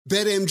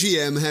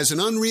BetMGM has an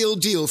unreal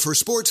deal for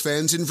sports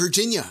fans in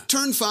Virginia.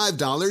 Turn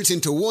 $5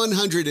 into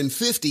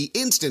 $150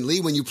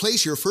 instantly when you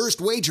place your first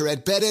wager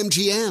at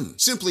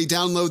BetMGM. Simply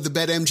download the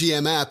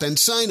BetMGM app and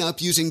sign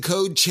up using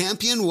code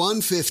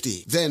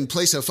CHAMPION150. Then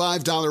place a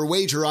 $5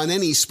 wager on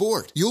any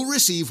sport. You'll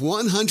receive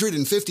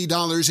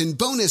 $150 in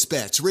bonus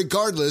bets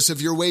regardless of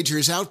your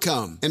wager's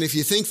outcome. And if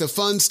you think the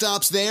fun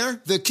stops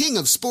there, the King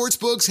of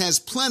Sportsbooks has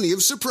plenty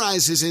of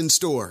surprises in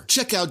store.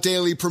 Check out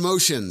daily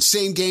promotions,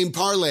 same-game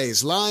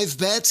parlays, live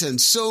bets,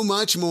 and so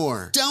much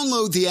more.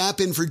 Download the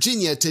app in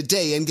Virginia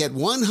today and get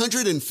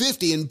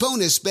 $150 in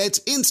bonus bets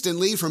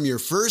instantly from your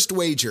first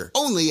wager.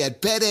 Only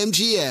at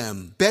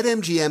BetMGM.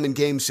 BetMGM and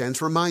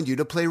GameSense remind you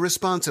to play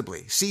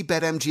responsibly. See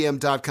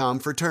BetMGM.com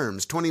for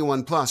terms.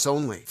 21 plus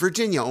only.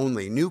 Virginia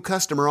only. New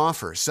customer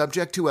offer.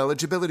 Subject to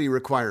eligibility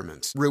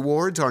requirements.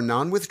 Rewards are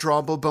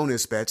non-withdrawable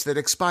bonus bets that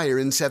expire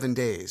in 7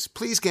 days.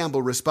 Please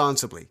gamble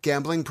responsibly.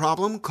 Gambling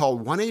problem? Call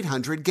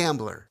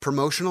 1-800-GAMBLER.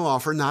 Promotional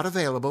offer not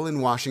available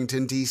in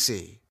Washington,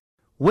 D.C.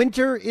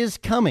 Winter is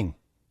coming.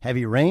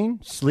 Heavy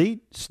rain, sleet,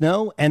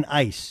 snow, and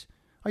ice.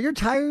 Are your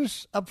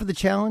tires up for the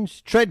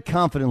challenge? Tread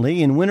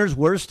confidently in winter's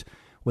worst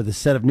with a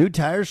set of new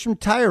tires from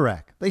Tire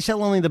Rack. They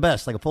sell only the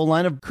best, like a full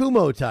line of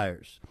Kumho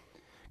tires.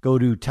 Go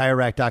to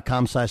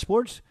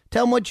TireRack.com/sports.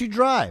 Tell them what you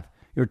drive.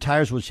 Your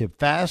tires will ship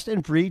fast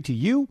and free to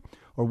you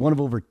or one of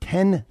over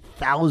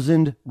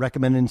 10,000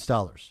 recommended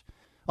installers.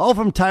 All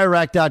from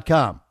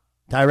TireRack.com.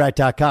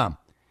 TireRack.com.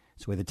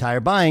 It's the way the tire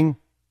buying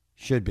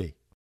should be.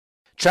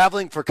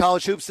 Traveling for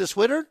college hoops this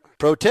winter?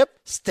 Pro tip,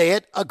 stay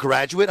at a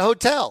Graduate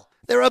Hotel.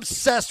 They're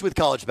obsessed with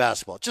college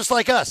basketball, just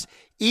like us.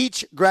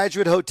 Each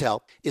Graduate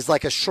Hotel is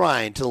like a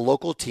shrine to the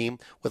local team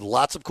with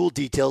lots of cool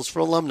details for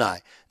alumni.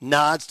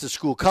 Nods to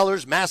school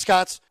colors,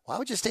 mascots. Why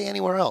would you stay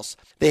anywhere else?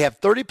 They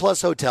have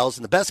 30-plus hotels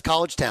in the best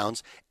college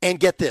towns. And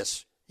get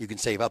this, you can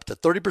save up to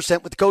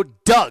 30% with code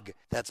DOUG.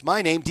 That's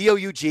my name,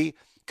 D-O-U-G.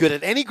 Good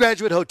at any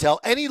Graduate Hotel,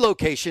 any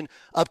location,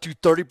 up to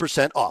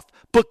 30% off.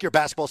 Book your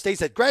basketball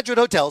stays at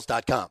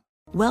graduatehotels.com.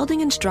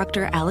 Welding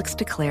instructor Alex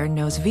DeClaire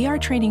knows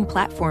VR training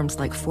platforms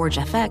like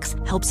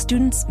ForgeFX help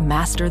students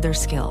master their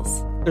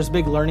skills. There's a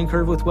big learning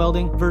curve with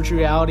welding. Virtual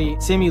reality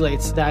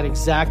simulates that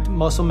exact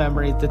muscle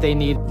memory that they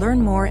need.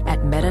 Learn more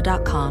at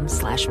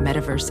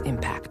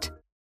meta.com/metaverseimpact.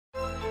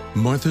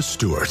 Martha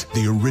Stewart,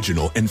 the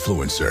original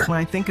influencer. When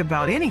I think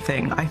about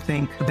anything, I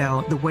think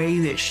about the way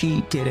that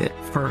she did it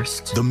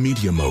first. The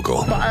media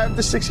mogul. 5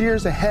 to 6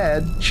 years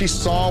ahead, she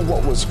saw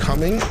what was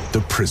coming.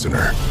 The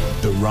prisoner.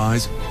 The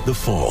rise, the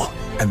fall,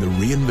 and the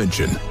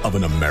reinvention of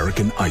an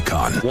American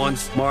icon.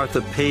 Once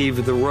Martha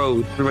paved the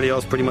road, everybody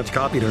else pretty much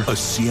copied her. A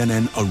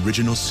CNN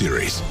original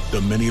series,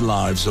 The Many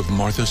Lives of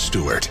Martha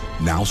Stewart,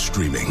 now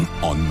streaming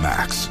on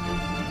Max.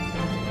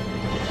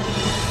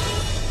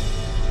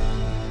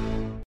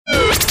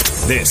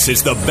 This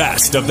is the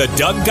best of the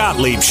Doug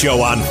Gottlieb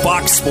Show on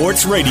Fox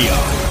Sports Radio.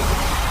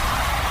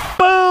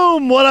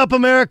 Boom! What up,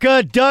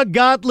 America? Doug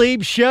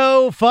Gottlieb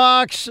Show,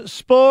 Fox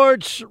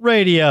Sports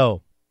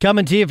Radio.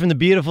 Coming to you from the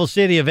beautiful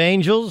city of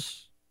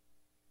Angels,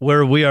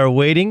 where we are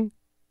waiting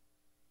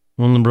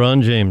on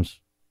LeBron James.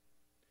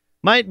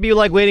 Might be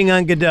like waiting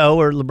on Godot,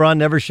 or LeBron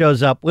never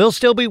shows up. We'll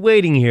still be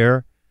waiting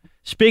here.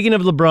 Speaking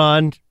of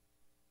LeBron,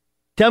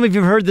 tell me if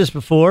you've heard this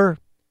before,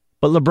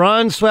 but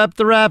LeBron swept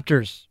the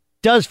Raptors.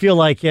 Does feel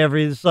like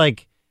it's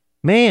like,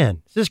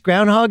 man, is this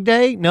Groundhog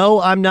Day?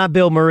 No, I'm not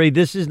Bill Murray.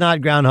 This is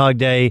not Groundhog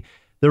Day.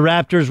 The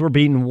Raptors were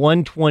beaten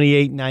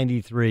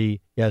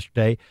 128-93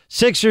 yesterday.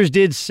 Sixers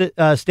did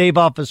stave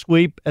off a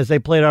sweep as they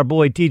played our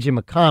boy T.J.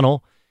 McConnell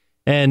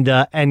and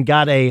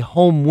got a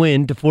home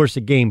win to force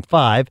a Game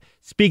 5.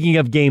 Speaking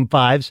of Game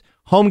 5s,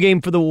 home game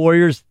for the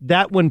Warriors,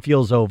 that one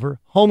feels over.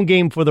 Home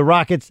game for the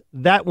Rockets,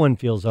 that one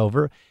feels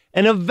over.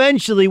 And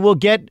eventually we'll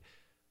get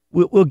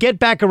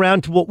back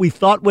around to what we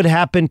thought would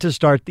happen to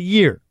start the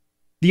year.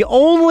 The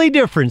only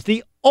difference,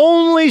 the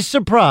only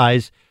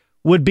surprise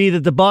would be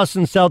that the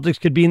Boston Celtics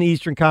could be in the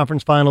Eastern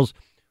Conference Finals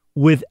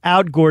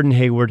without Gordon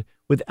Hayward,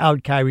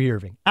 without Kyrie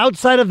Irving.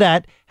 Outside of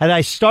that, had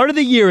I started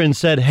the year and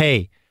said,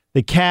 hey,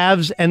 the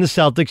Cavs and the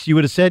Celtics, you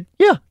would have said,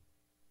 yeah,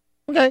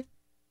 okay.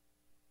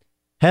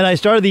 Had I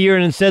started the year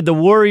and said the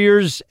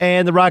Warriors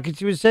and the Rockets,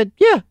 you would have said,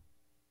 yeah,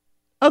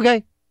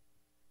 okay.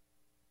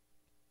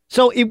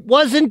 So it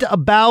wasn't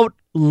about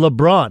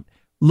LeBron.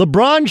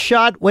 LeBron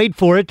shot, wait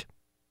for it,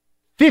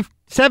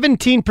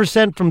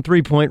 17% from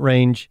three-point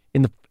range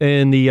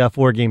in the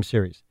four-game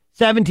series.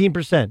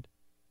 17%.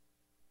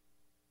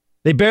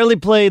 They barely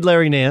played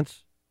Larry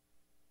Nance.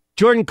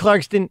 Jordan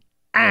Clarkson,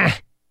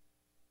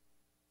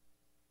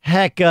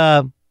 Heck,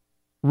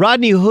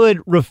 Rodney Hood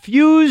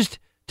refused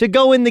to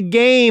go in the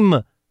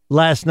game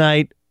last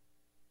night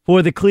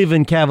for the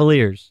Cleveland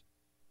Cavaliers.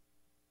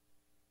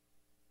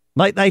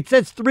 Like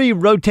that's three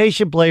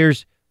rotation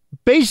players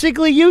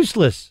basically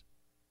useless.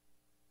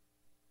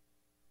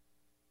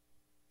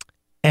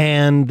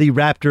 And the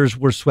Raptors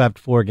were swept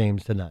 4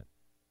 games to none.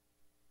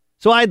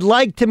 So I'd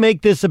like to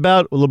make this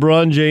about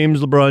LeBron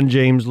James, LeBron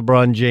James,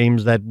 LeBron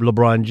James, that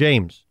LeBron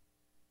James.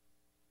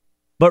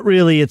 But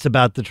really, it's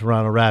about the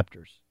Toronto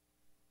Raptors,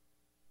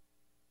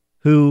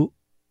 who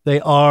they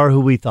are who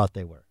we thought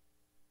they were.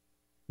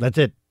 That's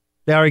it.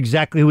 They are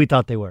exactly who we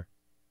thought they were.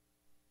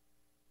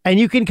 And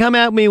you can come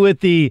at me with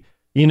the,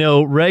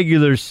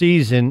 regular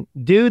season.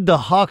 Dude, the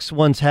Hawks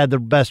once had the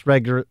best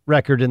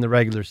record in the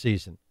regular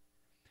season.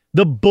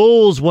 The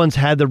Bulls once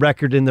had the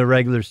record in the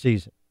regular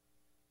season.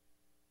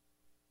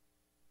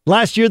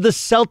 Last year, the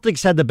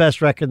Celtics had the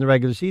best record in the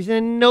regular season,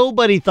 and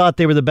nobody thought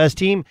they were the best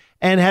team.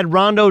 And had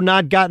Rondo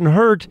not gotten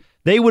hurt,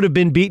 they would have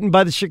been beaten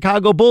by the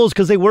Chicago Bulls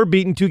because they were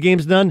beaten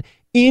 2-0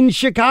 in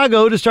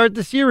Chicago to start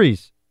the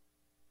series.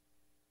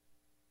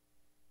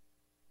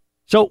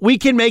 So we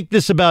can make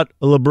this about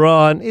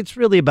LeBron. It's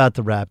really about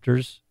the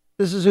Raptors.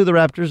 This is who the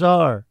Raptors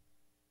are.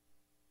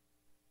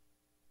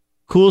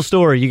 Cool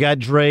story. You got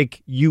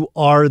Drake, You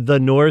Are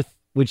the North,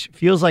 which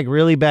feels like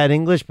really bad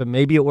English, but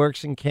maybe it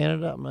works in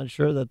Canada. I'm not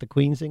sure that the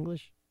Queen's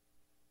English.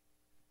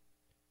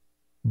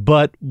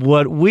 But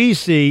what we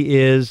see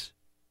is,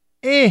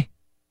 a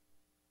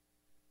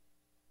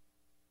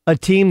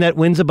team that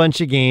wins a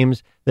bunch of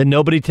games that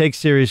nobody takes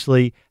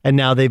seriously, and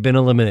now they've been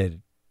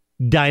eliminated.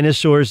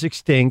 Dinosaurs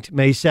extinct,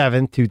 May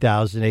 7th,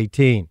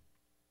 2018.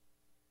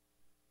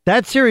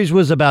 That series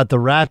was about the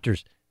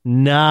Raptors,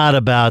 not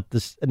about the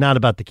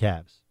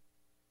Cavs.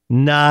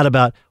 Not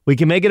about, we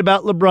can make it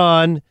about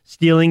LeBron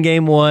stealing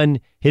game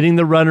 1, hitting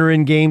the runner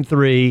in game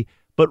 3,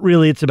 but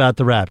really it's about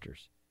the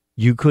Raptors.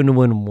 You couldn't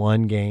win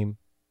one game.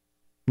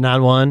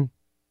 Not one.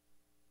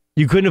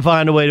 You couldn't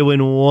find a way to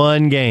win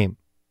one game.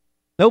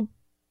 Nope.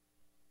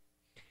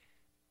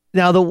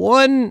 Now, the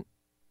one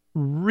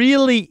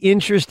really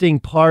interesting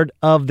part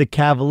of the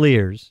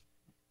Cavaliers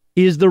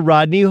is the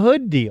Rodney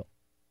Hood deal.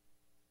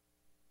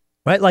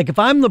 Right? Like if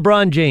I'm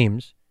LeBron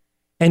James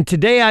and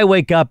today I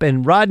wake up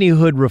and Rodney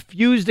Hood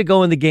refused to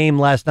go in the game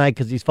last night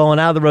because he's fallen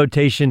out of the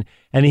rotation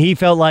and he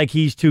felt like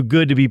he's too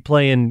good to be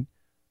playing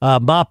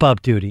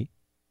mop-up duty.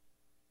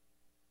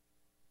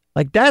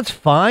 Like that's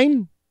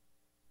fine.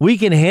 We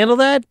can handle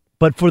that.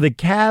 But for the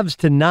Cavs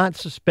to not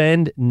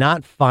suspend,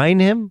 not fine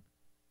him,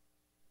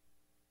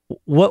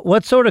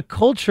 what sort of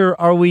culture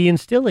are we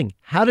instilling?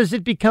 How does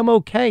it become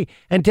okay?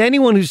 And to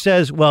anyone who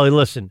says, well,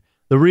 listen,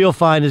 the real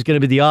fine is going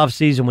to be the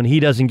offseason when he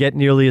doesn't get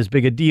nearly as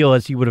big a deal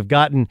as he would have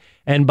gotten,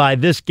 and by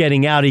this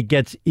getting out,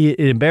 it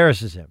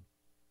embarrasses him.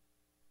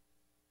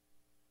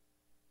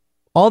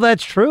 All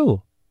that's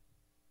true.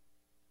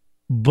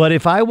 But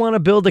if I want to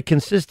build a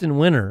consistent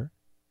winner,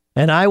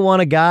 and I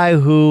want a guy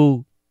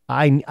who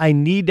I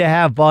need to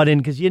have bought in,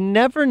 because you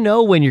never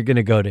know when you're going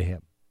to go to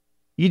him.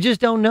 You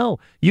just don't know.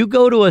 You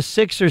go to a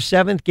 6th or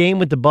 7th game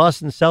with the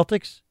Boston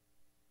Celtics,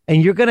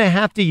 and you're going to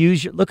have to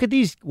use your, look at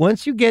these,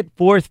 once you get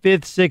 4th,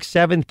 5th, 6th,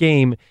 7th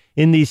game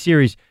in these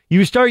series,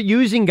 you start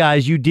using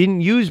guys you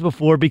didn't use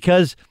before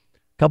because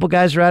a couple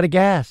guys are out of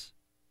gas.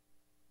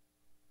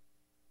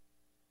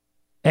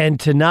 And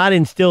to not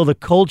instill the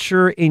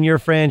culture in your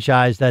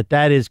franchise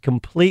that is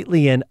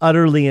completely and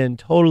utterly and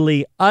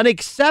totally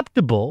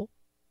unacceptable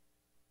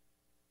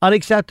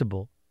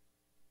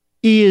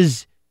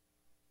is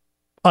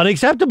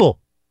unacceptable.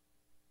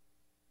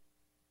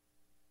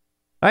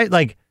 Right?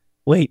 Like,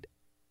 wait,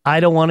 I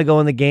don't want to go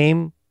in the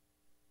game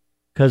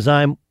because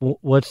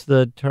what's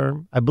the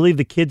term? I believe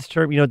the kids'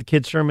 term, you know what the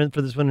kids' term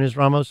for this one is,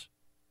 Ramos?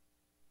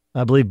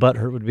 I believe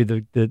butthurt would be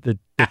the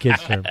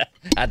kids' term.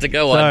 That's a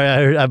good one.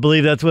 Sorry, I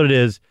believe that's what it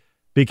is,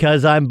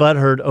 because I'm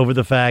butthurt over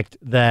the fact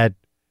that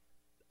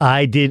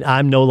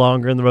I'm no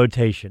longer in the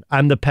rotation.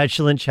 I'm the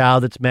petulant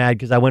child that's mad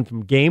because I went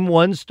from game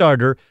 1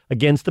 starter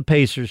against the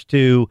Pacers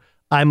to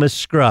I'm a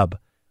scrub.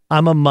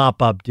 I'm a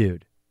mop-up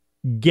dude.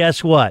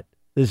 Guess what?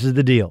 This is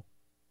the deal.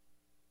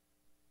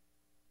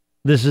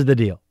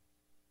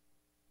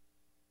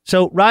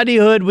 So, Rodney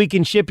Hood, we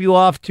can ship you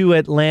off to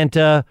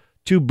Atlanta,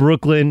 to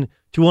Brooklyn,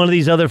 to one of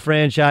these other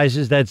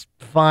franchises that's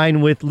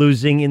fine with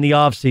losing in the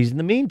offseason. In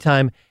the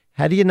meantime,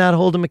 how do you not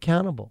hold him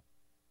accountable?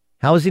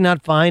 How is he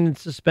not fined and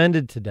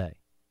suspended today?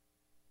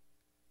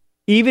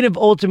 Even if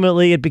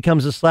ultimately it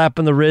becomes a slap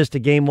on the wrist, a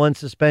game 1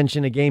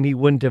 suspension, a game he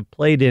wouldn't have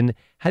played in,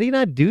 how do you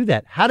not do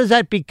that? How does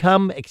that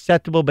become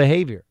acceptable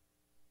behavior?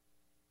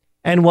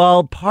 And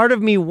while part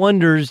of me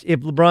wonders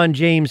if LeBron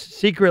James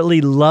secretly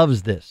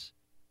loves this,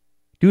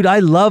 dude, I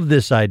love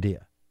this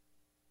idea.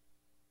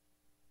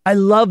 I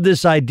love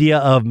this idea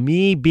of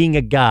me being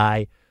a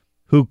guy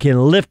who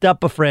can lift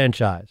up a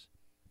franchise.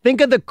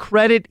 Think of the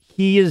credit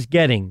he is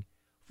getting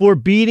for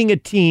beating a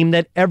team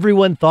that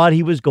everyone thought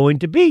he was going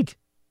to beat.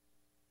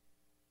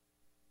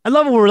 I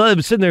love it when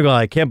we're sitting there going,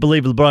 I can't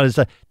believe LeBron is.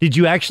 Did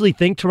you actually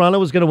think Toronto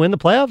was going to win the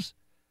playoffs?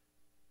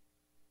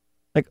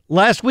 Like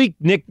last week,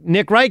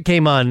 Nick Wright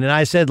came on, and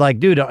I said, like,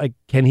 dude,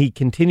 can he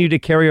continue to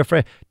carry a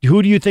franchise?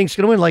 Who do you think's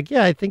going to win? Like,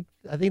 yeah, I think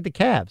the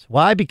Cavs.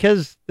 Why?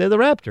 Because they're the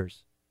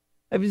Raptors.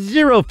 I have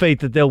zero faith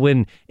that they'll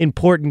win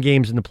important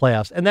games in the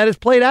playoffs, and that has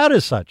played out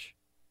as such.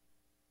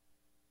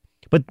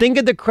 But think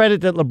of the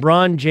credit that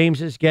LeBron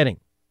James is getting.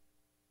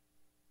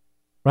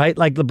 Right?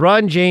 Like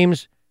LeBron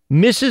James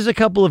misses a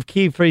couple of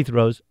key free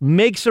throws,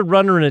 makes a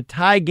runner in a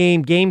tie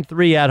game, game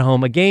 3 at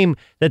home, a game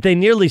that they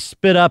nearly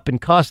spit up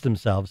and cost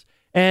themselves.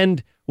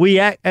 And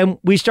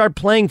we start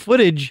playing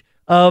footage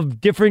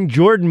of different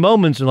Jordan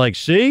moments and like,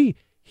 see,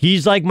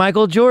 he's like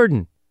Michael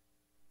Jordan.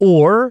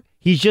 Or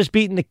he's just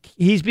beaten the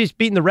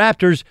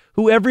Raptors,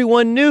 who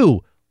everyone knew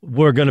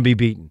were going to be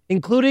beaten,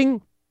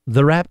 including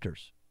the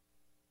Raptors.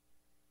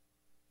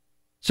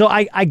 So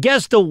I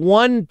guess the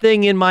one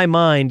thing in my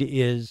mind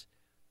is,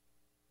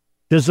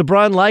 does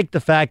LeBron like the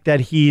fact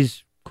that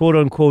he's quote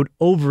unquote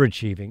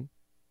overachieving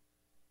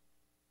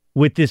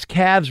with this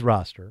Cavs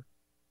roster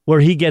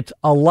where he gets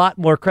a lot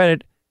more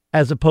credit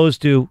as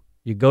opposed to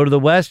you go to the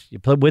West, you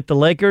play with the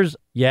Lakers,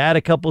 you add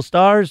a couple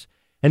stars,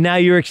 and now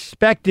you're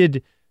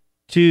expected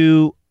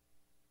to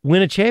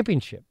win a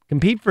championship,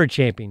 compete for a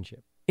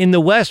championship in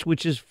the West,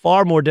 which is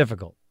far more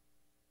difficult.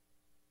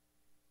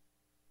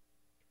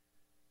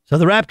 So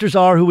the Raptors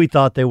are who we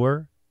thought they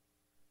were.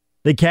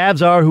 The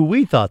Cavs are who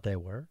we thought they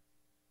were.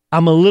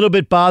 I'm a little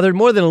bit bothered,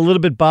 more than a little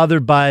bit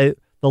bothered by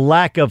the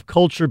lack of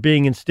culture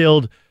being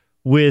instilled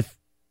with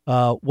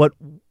what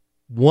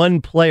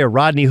one player,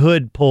 Rodney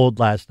Hood, pulled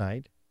last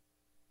night.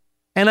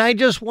 And I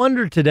just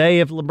wonder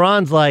today if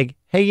LeBron's like,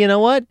 hey, you know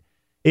what?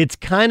 It's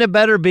kind of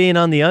better being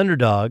on the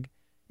underdog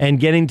and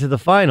getting to the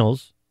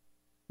finals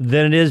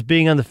than it is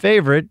being on the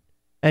favorite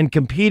and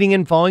competing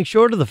and falling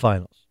short of the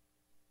finals.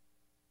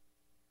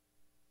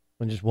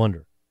 I just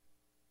wonder.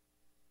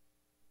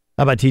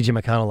 How about TJ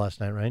McConnell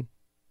last night, right?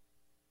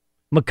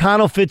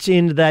 McConnell fits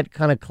into that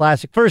kind of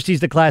classic. First,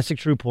 he's the classic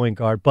true point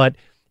guard. But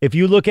if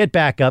you look at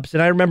backups,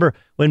 and I remember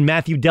when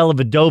Matthew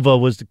Dellavedova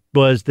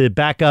was the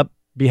backup,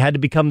 he had to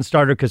become the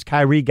starter because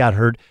Kyrie got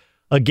hurt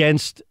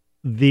against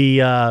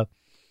the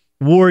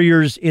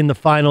Warriors in the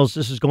finals.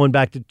 This is going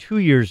back to 2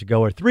 years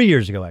ago, or 3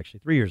 years ago,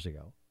 actually. 3 years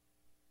ago.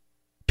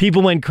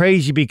 People went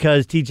crazy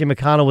because TJ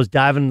McConnell was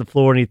diving on the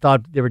floor and he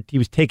thought he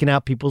was taking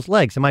out people's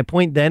legs. And my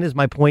point then is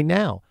my point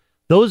now.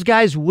 Those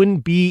guys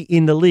wouldn't be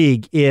in the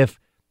league if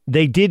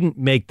they didn't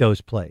make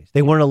those plays.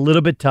 They weren't a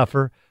little bit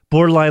tougher,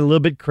 borderline a little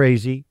bit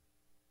crazy,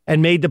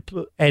 and made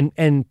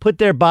and put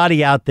their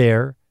body out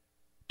there,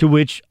 to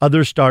which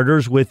other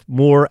starters with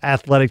more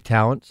athletic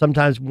talent,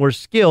 sometimes more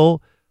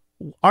skill,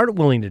 aren't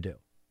willing to do.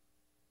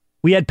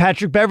 We had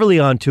Patrick Beverley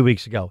on 2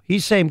 weeks ago.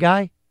 He's the same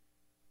guy.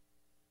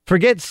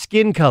 Forget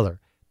skin color.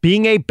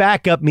 Being a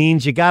backup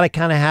means you got to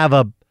kind of have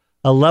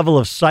a level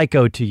of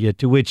psycho to you,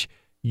 to which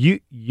you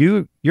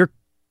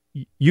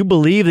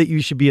believe that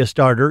you should be a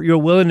starter. You're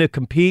willing to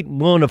compete and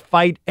willing to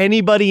fight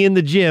anybody in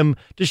the gym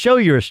to show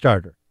you're a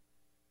starter.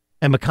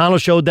 And McConnell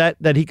showed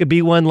that he could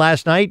be one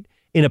last night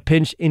in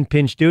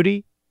pinch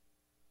duty.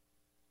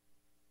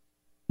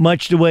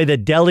 Much the way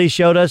that Delly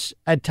showed us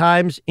at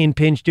times in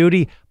pinch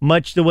duty,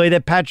 much the way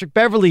that Patrick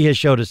Beverley has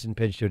showed us in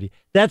pinch duty.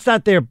 That's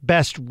not their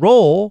best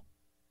role,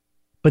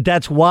 but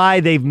that's why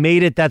they've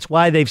made it. That's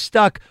why they've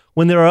stuck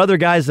when there are other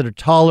guys that are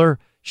taller,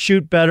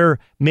 shoot better,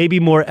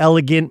 maybe more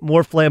elegant,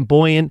 more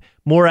flamboyant,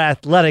 more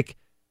athletic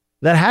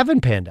that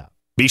haven't panned out.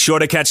 Be sure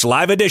to catch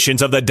live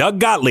editions of the Doug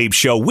Gottlieb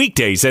Show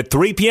weekdays at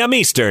 3 p.m.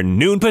 Eastern,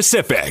 noon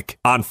Pacific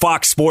on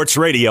Fox Sports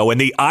Radio and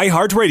the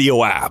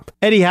iHeartRadio app.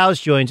 Eddie House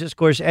joins us. Of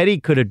course, Eddie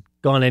could have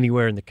gone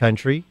anywhere in the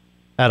country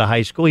out of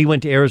high school. He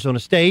went to Arizona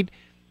State.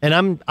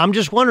 And I'm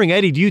just wondering,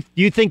 Eddie, do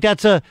you think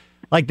that's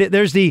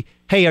there's the,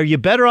 hey, are you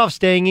better off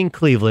staying in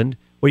Cleveland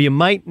where you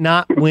might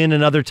not win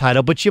another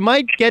title, but you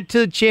might get to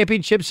the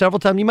championship several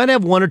times. You might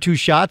have one or two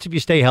shots if you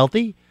stay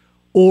healthy,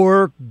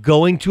 or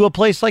going to a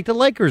place like the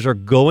Lakers or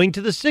going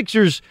to the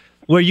Sixers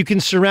where you can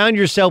surround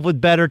yourself with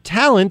better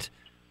talent,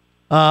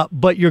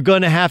 but you're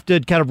going to have to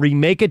kind of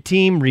remake a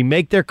team,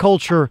 remake their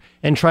culture,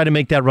 and try to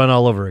make that run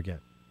all over again.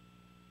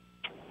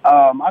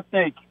 I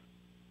think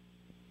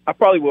I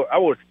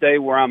will stay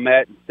where I'm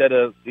at instead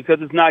of, because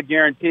it's not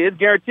guaranteed. It's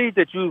guaranteed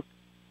that you've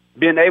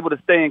been able to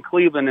stay in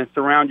Cleveland and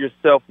surround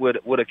yourself with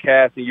a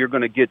cast, and you're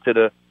going to get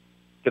to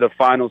the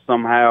finals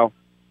somehow.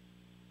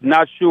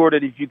 Not sure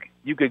that if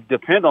you could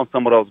depend on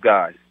some of those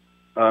guys,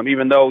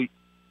 even though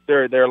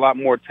they're a lot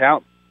more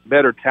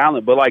better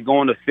talent. But like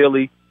going to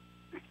Philly,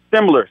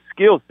 similar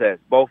skill sets,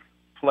 both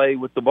play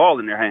with the ball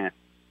in their hand.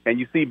 Can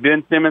you see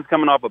Ben Simmons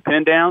coming off of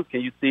pin downs?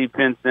 Can you see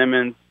Ben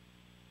Simmons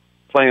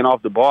playing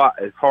off the ball?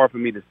 It's hard for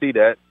me to see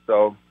that.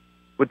 So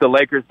with the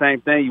Lakers,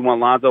 same thing. You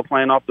want Lonzo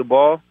playing off the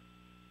ball?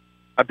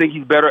 I think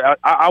he's better.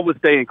 I would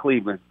stay in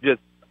Cleveland,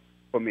 just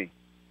for me.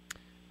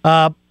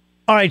 All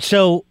right,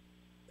 so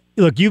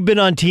look, you've been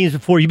on teams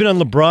before. You've been on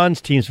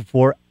LeBron's teams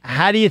before.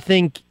 How do you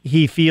think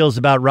he feels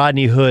about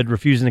Rodney Hood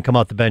refusing to come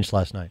off the bench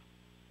last night?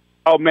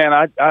 Oh, man,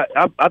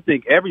 I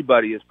think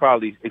everybody is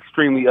probably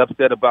extremely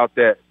upset about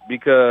that,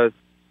 because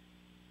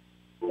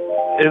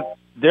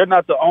they're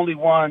not the only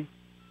ones.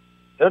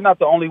 They're not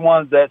the only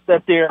ones that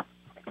sat there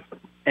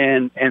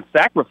and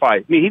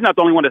sacrificed. I mean, he's not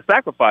the only one that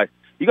sacrificed.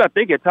 You got to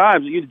think at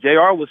times,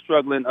 JR was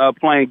struggling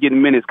playing,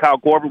 getting minutes. Kyle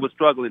Korver was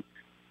struggling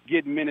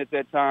getting minutes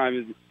at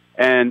times.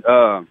 And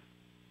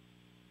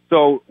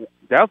so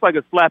that's like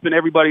a slap in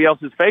everybody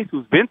else's face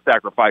who's been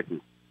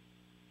sacrificing.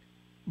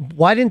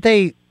 Why didn't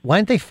they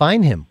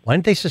fine him? Why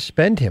didn't they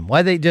suspend him?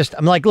 Why they just?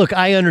 I'm like, look,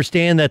 I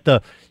understand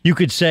that you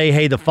could say,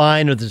 hey, the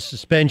fine or the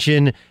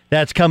suspension,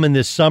 that's coming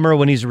this summer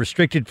when he's a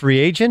restricted free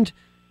agent.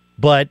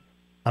 But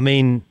I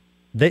mean,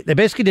 they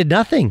basically did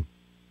nothing.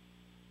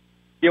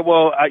 Yeah,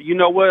 well, you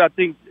know what? I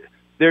think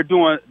they're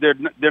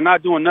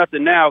not doing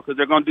nothing now because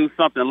they're going to do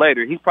something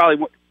later.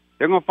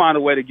 They're going to find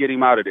a way to get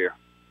him out of there.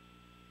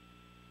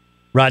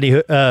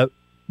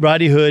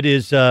 Rodney Hood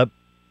is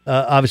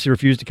obviously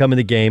refused to come in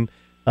the game.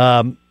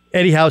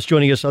 Eddie House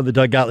joining us on the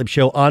Doug Gottlieb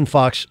Show on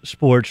Fox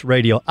Sports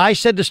Radio. I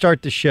said to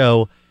start the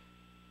show,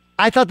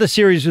 I thought the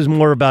series was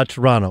more about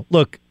Toronto.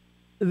 Look,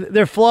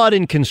 they're flawed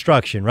in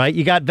construction, right?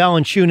 You got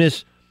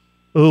Valanciunas,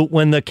 who,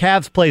 when the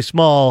Cavs play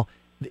small,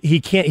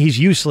 he's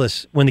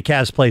useless when the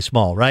Cavs play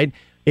small, right?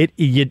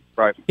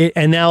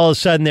 And now all of a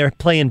sudden they're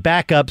playing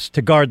backups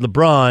to guard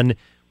LeBron,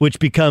 which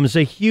becomes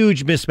a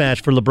huge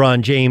mismatch for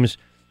LeBron James,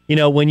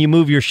 when you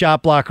move your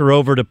shot blocker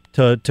over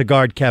to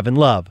guard Kevin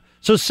Love.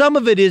 So some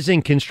of it is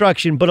in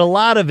construction, but a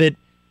lot of it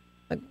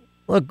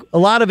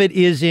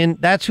is in,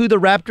 that's who the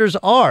Raptors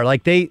are.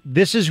 Like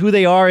this is who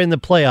they are in the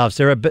playoffs.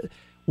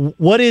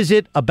 What is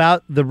it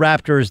about the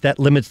Raptors that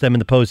limits them in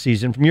the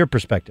postseason from your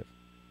perspective?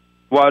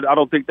 Well, I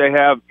don't think they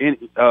have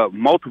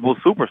multiple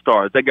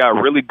superstars. They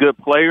got really good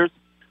players.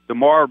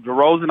 DeMar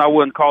DeRozan, I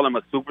wouldn't call him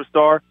a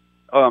superstar.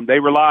 They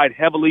relied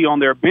heavily on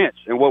their bench.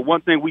 And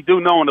one thing we do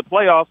know in the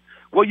playoffs,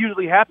 what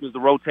usually happens, the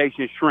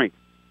rotation shrinks.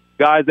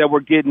 Guys that were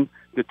getting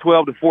the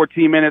 12 to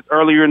 14 minutes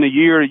earlier in the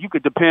year, you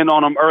could depend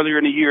on them earlier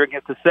in the year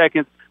against the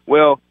seconds.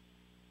 Well,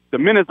 the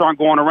minutes aren't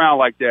going around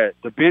like that.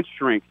 The bench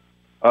shrinks.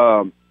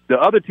 The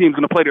other team's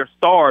going to play their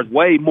stars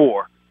way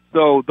more.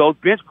 So those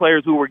bench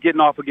players who were getting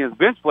off against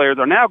bench players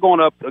are now going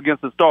up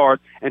against the stars.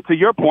 And to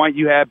your point,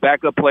 you have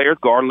backup players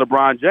guarding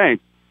LeBron James.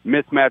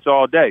 Mismatch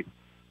all day.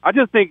 I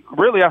just think,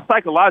 really,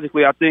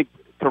 psychologically, I think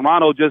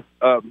Toronto just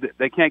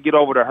they can't get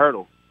over the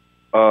hurdle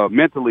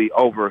mentally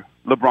over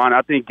LeBron.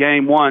 I think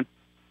Game 1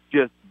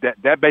 just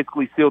that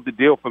basically sealed the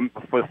deal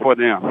for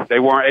them. They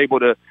weren't able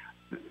to,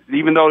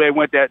 even though they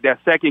went that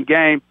second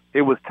game,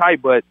 it was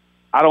tight, but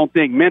I don't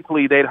think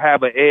mentally they'd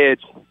have an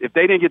edge. If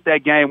they didn't get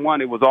that Game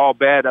 1, it was all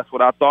bad. That's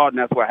what I thought, and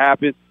that's what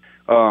happened.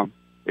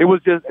 It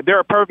was just, they're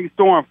a perfect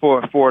storm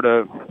for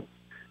the,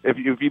 if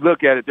you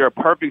look at it, they're a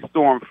perfect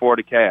storm for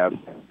the Cavs.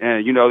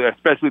 And,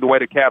 especially the way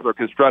the Cavs are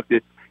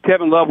constructed.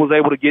 Kevin Love was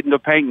able to get in the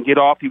paint and get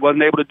off. He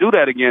wasn't able to do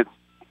that against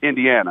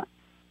Indiana.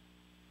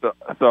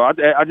 So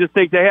I just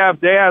think they have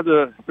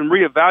some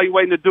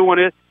reevaluating to do on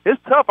it. It's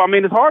tough. I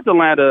mean, it's hard to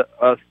land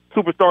a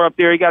superstar up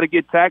there. You got to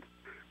get taxed.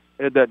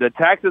 The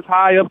tax is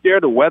high up there.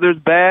 The weather's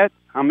bad.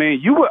 I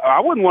mean, I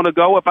wouldn't want to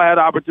go if I had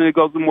the opportunity to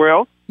go somewhere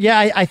else.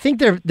 Yeah, I think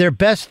their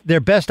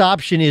best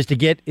option is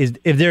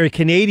if they're a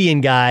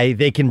Canadian guy,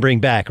 they can bring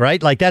back,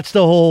 right? Like that's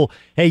the whole,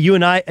 hey, you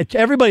and I,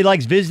 everybody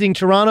likes visiting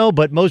Toronto,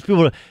 but most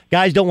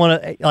guys don't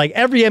want to, like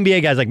every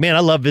NBA guy's like, man,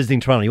 I love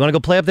visiting Toronto. You want to go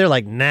play up there?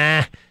 Like,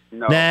 nah.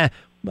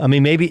 I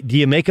mean, maybe, do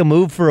you make a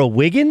move for a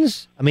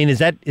Wiggins? I mean, is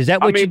that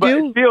what you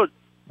do?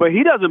 But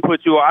he doesn't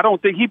put you, I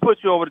don't think he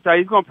puts you over the top.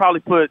 He's going to probably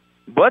put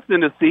butts in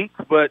the seats,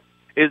 but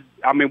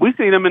we've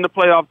seen him in the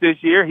playoffs this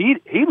year.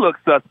 He looks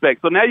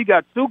suspect. So now you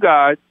got two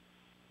guys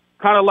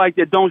kind of like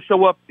that don't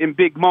show up in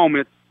big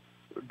moments,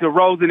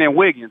 DeRozan and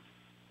Wiggins.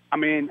 I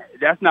mean,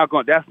 that's not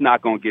going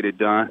to get it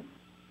done.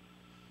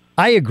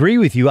 I agree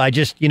with you. I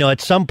just,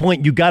 at some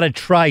point you got to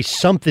try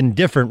something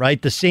different,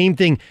 right? The same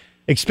thing,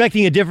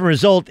 expecting a different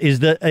result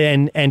is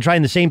and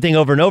trying the same thing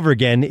over and over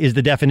again is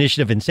the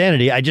definition of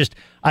insanity. I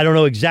don't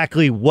know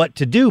exactly what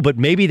to do, but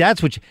maybe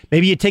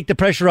maybe you take the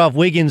pressure off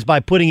Wiggins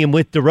by putting him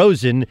with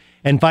DeRozan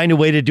and find a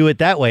way to do it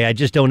that way. I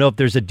just don't know if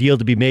there's a deal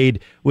to be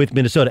made with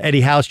Minnesota.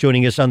 Eddie House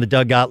joining us on the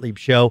Doug Gottlieb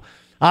Show.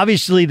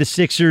 Obviously, the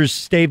Sixers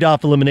staved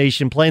off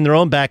elimination, playing their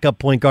own backup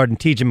point guard in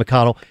T.J.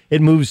 McConnell.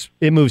 It moves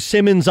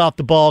Simmons off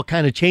the ball,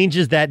 kind of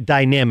changes that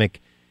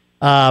dynamic.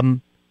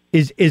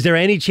 Is there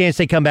any chance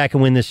they come back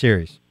and win this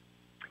series?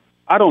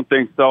 I don't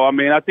think so. I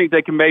mean, I think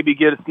they can maybe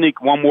get a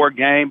sneak one more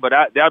game, but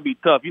that'd be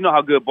tough. You know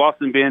how good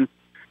Boston been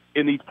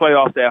in these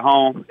playoffs at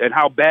home, and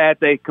how bad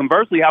they've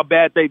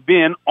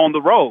been on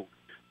the road.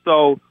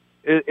 So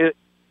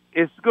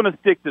it's going to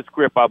stick to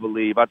script, I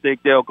believe. I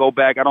think they'll go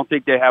back. I don't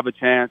think they have a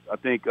chance. I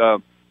think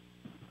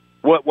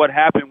what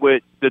happened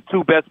with the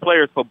two best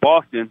players for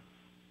Boston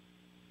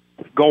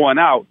going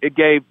out, it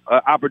gave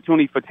an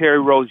opportunity for Terry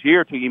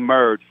Rozier to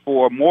emerge,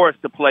 for Morris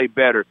to play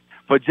better,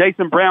 for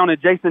Jaylen Brown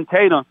and Jason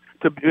Tatum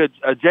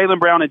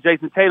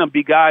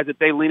be guys that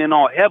they lean in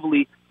on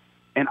heavily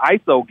in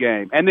ISO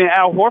game. And then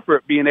Al Horford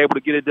being able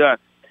to get it done.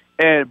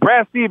 And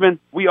Brad Stevens,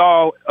 we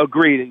all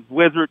agreed, he's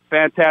Wizard,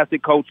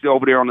 fantastic coach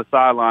over there on the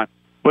sideline.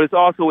 But it's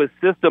also his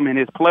system and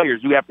his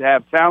players. You have to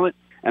have talent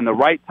and the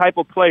right type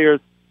of players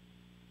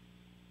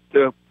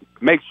to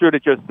make sure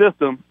that your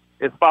system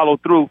is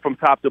followed through from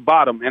top to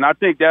bottom. And I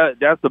think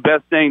that's the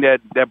best thing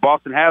that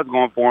Boston has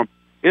going for them,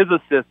 is a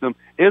system,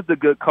 is the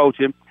good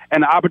coaching,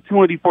 and the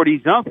opportunity for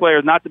these young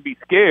players not to be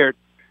scared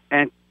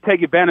and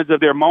take advantage of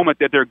their moment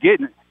that they're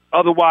getting.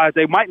 Otherwise,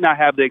 they might not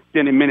have the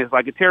extended minutes.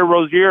 Like if Terry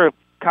Rozier,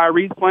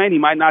 Kyrie's playing, he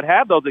might not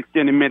have those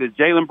extended minutes.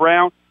 Jaylen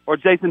Brown or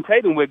Jason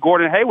Tatum with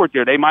Gordon Hayward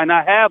there, they might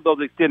not have those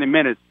extended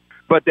minutes,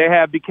 but they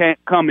have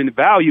become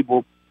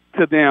invaluable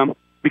to them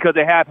because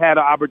they have had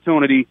an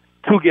opportunity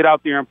to get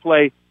out there and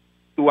play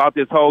throughout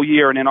this whole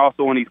year, and then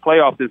also in these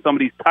playoffs and some of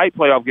these tight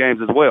playoff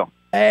games as well.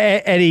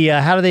 Eddie,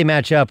 how do they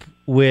match up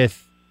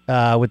with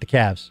the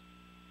Cavs?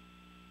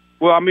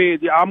 Well, I mean,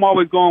 I'm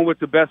always going with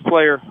the best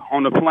player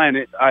on the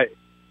planet.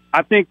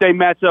 I think they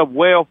match up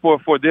well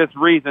for this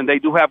reason. They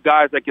do have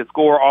guys that can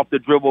score off the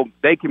dribble.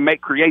 They can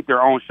create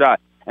their own shot,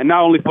 and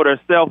not only for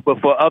themselves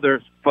but for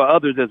others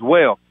as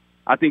well.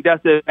 I think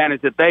that's the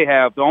advantage that they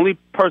have. The only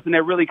person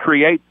that really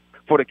creates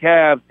for the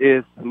Cavs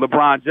is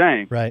LeBron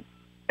James. Right.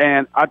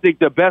 And I think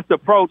the best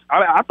approach,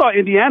 I thought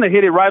Indiana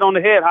hit it right on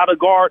the head, how to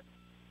guard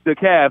the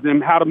Cavs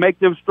and how to make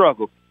them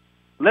struggle.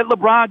 Let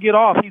LeBron get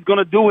off. He's going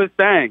to do his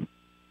thing.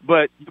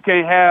 But you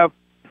can't have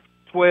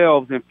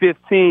 12s and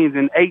 15s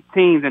and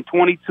 18s and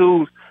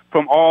 22s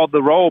from all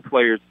the role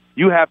players.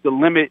 You have to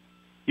limit.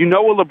 You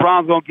know what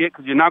LeBron's going to get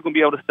because you're not going to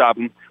be able to stop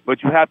him,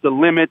 but you have to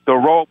limit the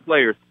role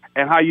players.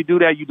 And how you do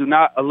that, you do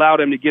not allow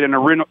them to get in a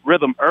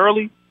rhythm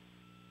early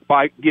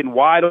by getting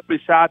wide open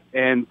shots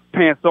and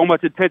paying so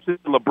much attention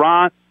to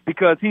LeBron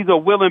because he's a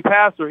willing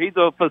passer. He's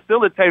a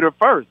facilitator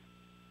first.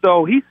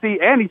 So he's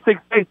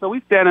 6'8", so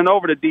he's standing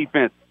over the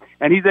defense.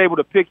 And he's able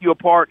to pick you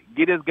apart,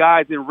 get his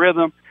guys in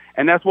rhythm.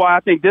 And that's why I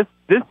think this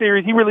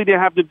series, he really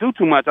didn't have to do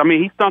too much. I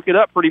mean, he stunk it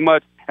up pretty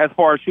much as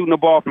far as shooting the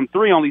ball from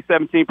three, only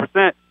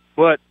 17%.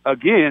 But,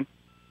 again,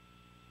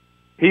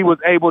 he was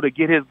able to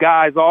get his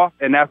guys off,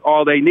 and that's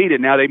all they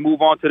needed. Now they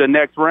move on to the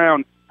next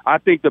round. I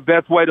think the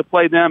best way to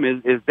play them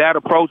is that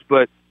approach,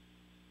 but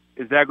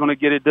is that going to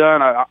get it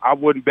done? I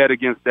wouldn't bet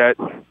against that.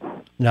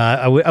 No,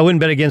 I wouldn't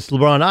bet against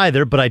LeBron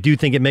either, but I do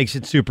think it makes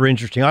it super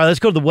interesting. All right, let's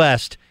go to the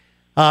West.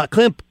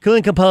 Clint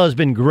Capella has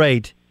been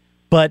great,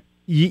 but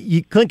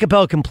Clint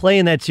Capella can play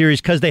in that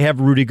series because they have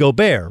Rudy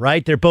Gobert,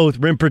 right? They're both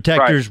rim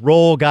protectors, right,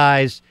 role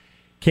guys.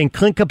 Can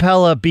Clint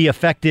Capella be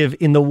effective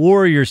in the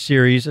Warriors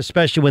series,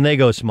 especially when they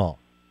go small?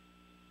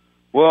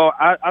 Well,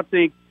 I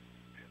think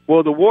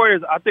the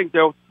Warriors, I think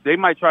they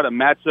might try to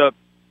match up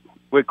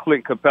with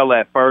Clint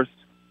Capella at first,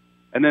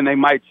 and then they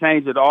might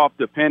change it off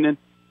depending.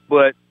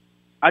 But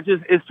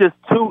it's just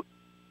too.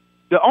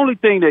 The only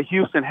thing that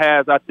Houston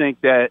has, I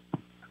think, that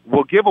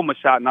will give them a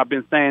shot, and I've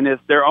been saying this,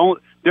 they're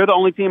the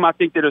only team I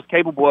think that is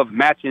capable of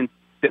matching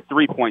the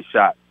three-point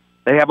shot.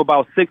 They have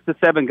about 6 to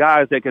 7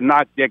 guys that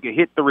can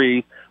hit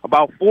threes,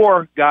 about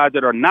 4 guys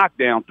that are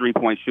knockdown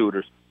three-point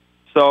shooters.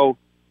 So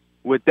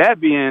with that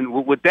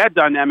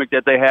dynamic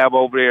that they have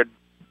over there,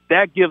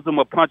 that gives them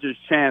a puncher's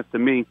chance to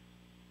me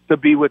to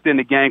be within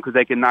the game because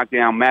they can knock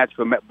down match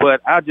for match.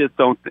 But I just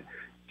don't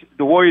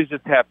the Warriors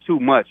just have too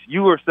much.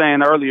 You were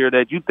saying earlier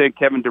that you think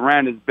Kevin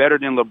Durant is better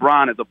than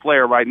LeBron as a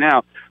player right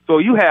now. So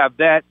you have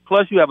that,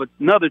 plus you have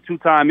another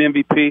 2-time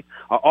MVP,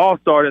 an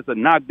all-star that's a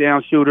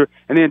knockdown shooter,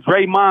 and then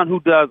Draymond, who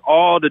does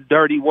all the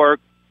dirty work.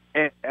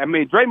 And, I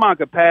mean, Draymond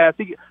can pass.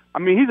 He's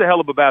a hell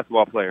of a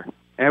basketball player.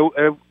 And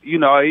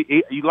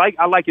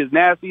I like his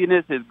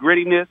nastiness, his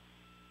grittiness,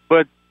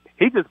 but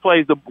he just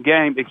plays the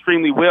game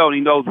extremely well, and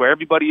he knows where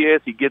everybody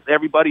is. He gets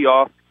everybody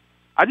off.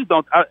 I just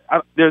don't.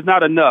 There's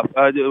not enough.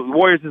 The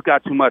Warriors just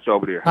got too much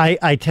over there.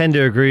 I tend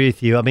to agree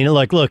with you. I mean,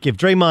 look, if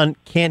Draymond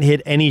can't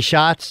hit any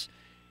shots,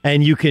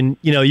 and you can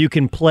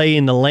play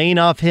in the lane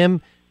off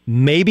him,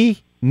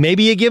 maybe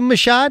you give him a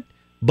shot.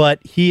 But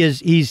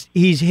he's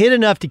hit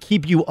enough to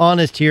keep you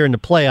honest here in the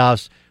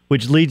playoffs,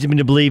 which leads me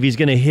to believe he's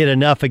going to hit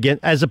enough again,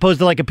 as opposed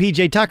to like a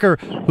PJ Tucker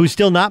who's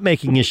still not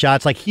making his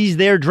shots. Like he's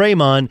there,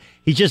 Draymond.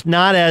 He's just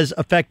not as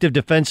effective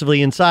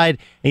defensively inside,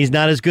 and he's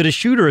not as good a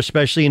shooter,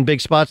 especially in big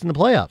spots in the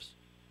playoffs.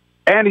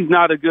 And he's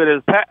not as good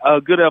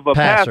of a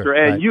passer.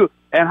 And right.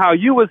 And how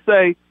you would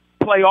say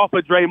play off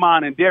of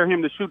Draymond and dare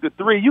him to shoot the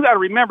three. You got to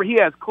remember he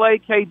has Clay,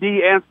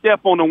 KD, and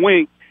Steph on the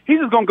wing. He's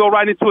just going to go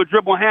right into a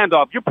dribble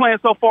handoff. You're playing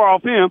so far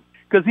off him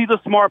because he's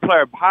a smart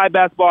player, high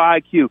basketball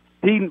IQ.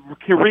 He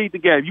can read the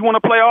game. If you want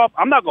to play off,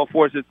 I'm not going to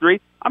force his three.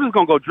 I'm just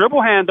going to go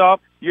dribble handoff.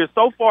 You're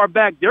so far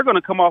back, they're going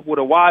to come off with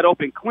a wide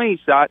open, clean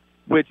shot,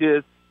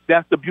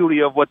 that's the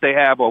beauty of what they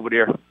have over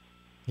there.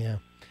 Yeah.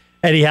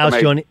 Eddie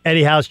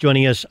House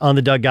joining us on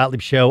the Doug Gottlieb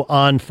Show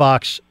on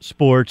Fox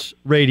Sports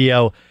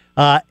Radio.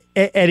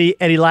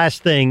 Eddie,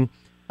 last thing.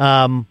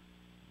 Ben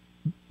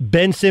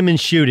Simmons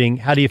shooting,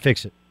 how do you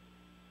fix it?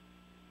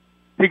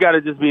 He got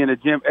to just be in the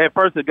gym. At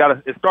first, it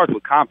starts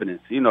with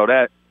confidence. You know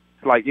that.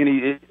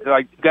 You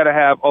got to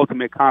have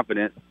ultimate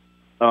confidence.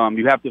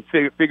 You have to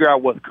figure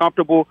out what's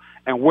comfortable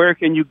and where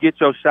can you get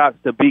your shots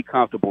to be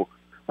comfortable.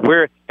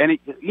 If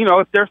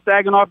they're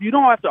sagging off, you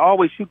don't have to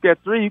always shoot that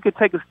three. You could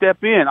take a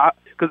step in.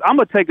 Because I'm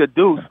gonna take a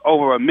deuce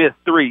over a missed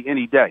three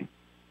any day.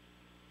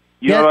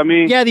 You know what I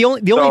mean? Yeah. The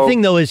only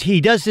thing though is he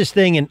does this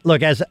thing, and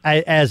look, as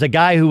a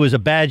guy who was a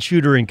bad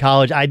shooter in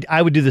college,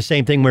 I would do the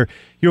same thing where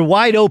you're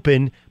wide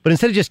open, but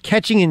instead of just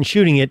catching and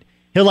shooting it,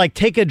 he'll like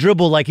take a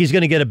dribble like he's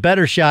going to get a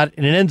better shot,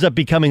 and it ends up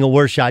becoming a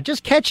worse shot.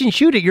 Just catch and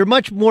shoot it. You're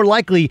much more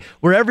likely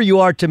wherever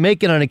you are to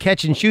make it on a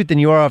catch and shoot than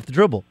you are off the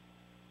dribble.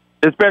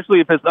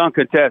 Especially if it's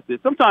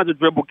uncontested. Sometimes a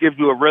dribble gives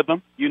you a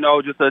rhythm.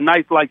 Just a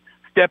nice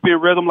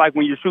step-in rhythm, like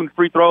when you're shooting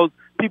free throws.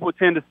 People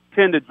tend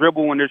to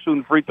dribble when they're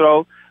shooting free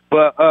throws.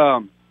 But,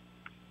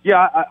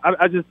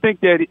 I just think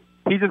that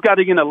he just got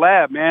to get in the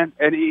lab, man.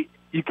 And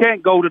You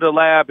can't go to the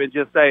lab and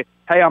just say,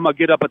 hey, I'm going to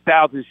get up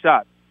 1,000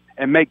 shots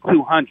and make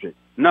 200.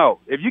 No.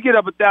 If you get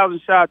up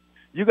 1,000 shots,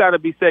 you got to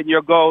be setting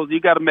your goals. You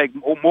got to make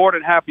more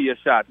than half of your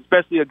shots,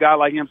 especially a guy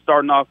like him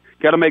starting off.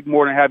 Got to make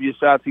more than half of your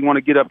shots. You want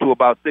to get up to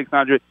about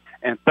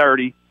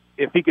 630.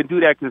 If he can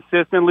do that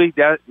consistently,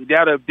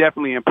 that'll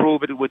definitely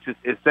improve it, which is,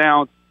 it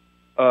sounds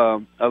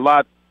a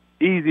lot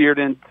easier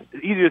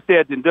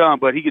said than done,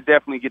 but he could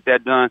definitely get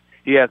that done.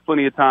 He has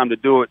plenty of time to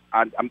do it.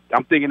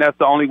 I'm thinking that's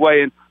the only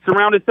way. And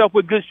surround yourself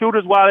with good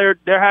shooters while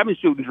they're having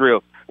shooting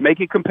drills. Make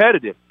it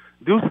competitive.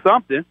 Do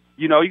something.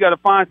 You got to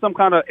find some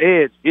kind of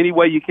edge any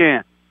way you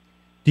can.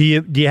 Do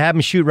you have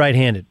him shoot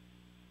right-handed?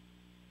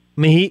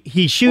 I mean,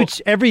 he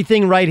shoots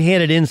everything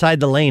right-handed inside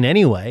the lane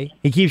anyway.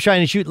 He keeps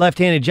trying to shoot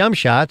left-handed jump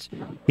shots.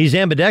 He's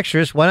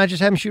ambidextrous. Why not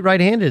just have him shoot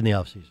right-handed in the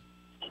offseason?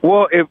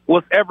 Well, if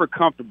what's ever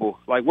comfortable,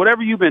 like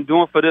whatever you've been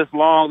doing for this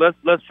long,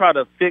 let's try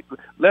to fix.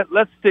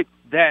 Let's fix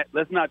that.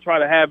 Let's not try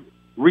to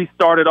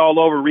restart it all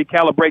over,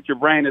 recalibrate your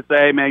brain and say,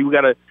 hey, man, you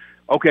got to.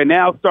 Okay,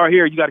 now start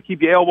here. You got to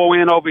keep your elbow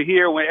in over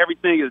here when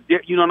everything is.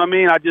 You know what I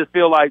mean? I just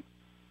feel like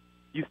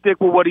you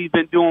stick with what he's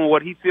been doing,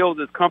 what he feels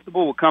is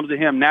comfortable, what comes to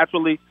him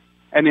naturally,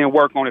 and then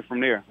work on it from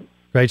there.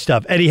 Great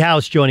stuff. Eddie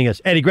House joining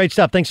us. Eddie, great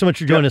stuff. Thanks so much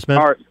for joining us, man.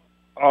 All right.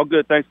 All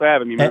good. Thanks for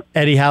having me, man.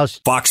 Eddie House.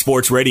 Fox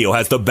Sports Radio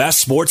has the best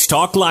sports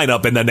talk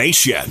lineup in the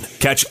nation.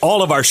 Catch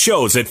all of our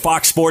shows at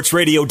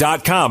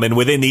foxsportsradio.com and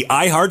within the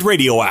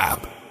iHeartRadio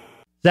app.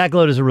 Zach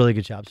Lowe does a really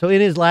good job. So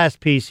in his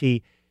last piece,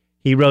 he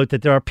wrote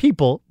that there are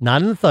people,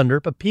 not in the Thunder,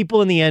 but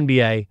people in the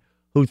NBA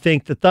who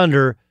think the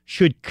Thunder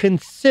should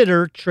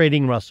consider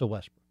trading Russell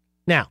Westbrook.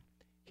 Now,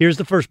 here's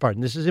the first part,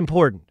 and this is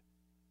important.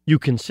 You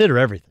consider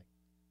everything.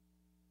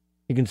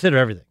 You consider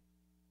everything.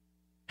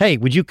 Hey,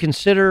 would you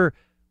consider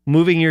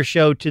moving your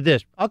show to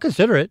this? I'll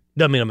consider it.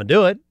 Doesn't mean I'm going to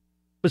do it.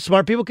 But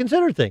smart people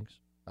consider things.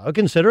 I'll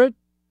consider it.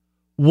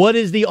 What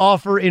is the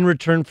offer in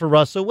return for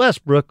Russell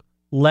Westbrook?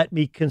 Let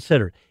me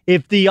consider it.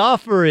 If the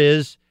offer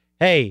is,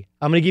 hey,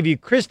 I'm going to give you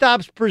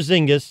Kristaps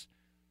Porzingis,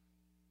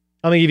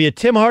 I'm going to give you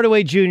Tim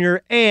Hardaway Jr.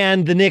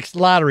 and the Knicks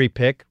lottery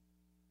pick,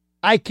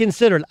 I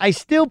consider it. I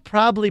still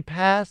probably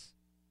pass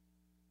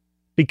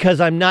because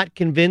I'm not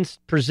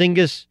convinced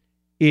Porzingis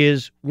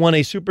is, one,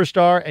 a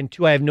superstar, and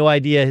two, I have no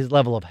idea his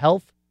level of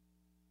health.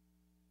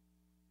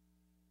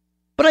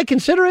 But I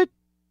consider it.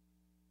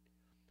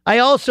 I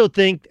also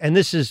think, and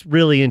this is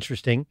really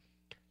interesting,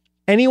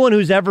 anyone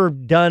who's ever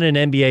done an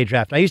NBA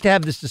draft, I used to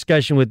have this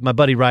discussion with my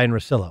buddy Ryan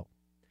Russillo.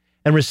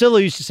 And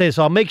Russillo used to say,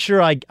 so I'll make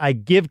sure I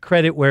give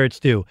credit where it's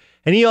due.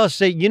 And he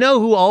also said, you know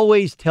who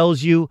always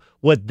tells you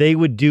what they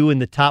would do in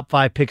the top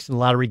 5 picks in the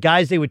lottery?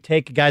 Guys they would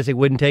take, guys they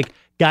wouldn't take,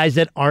 guys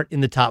that aren't in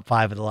the top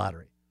 5 of the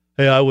lottery.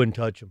 Hey, I wouldn't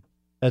touch him.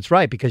 That's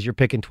right, because you're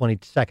picking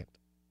 22nd,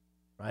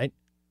 right?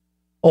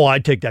 Oh,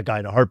 I'd take that guy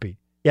in a heartbeat.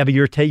 Yeah, but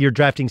you're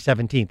drafting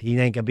 17th. He ain't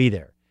going to be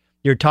there.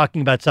 You're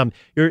talking about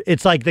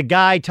it's like the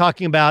guy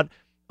talking about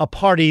a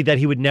party that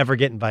he would never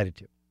get invited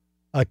to.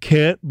 I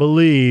can't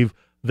believe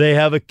they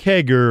have a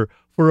kegger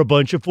for a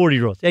bunch of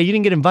 40-year-olds. Yeah, you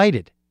didn't get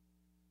invited.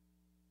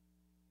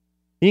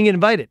 You didn't get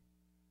invited.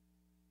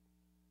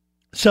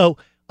 So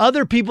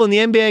other people in the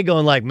NBA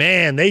going like,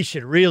 man, they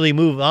should really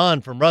move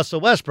on from Russell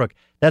Westbrook.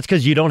 That's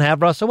because you don't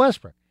have Russell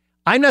Westbrook.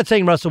 I'm not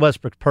saying Russell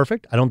Westbrook's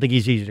perfect. I don't think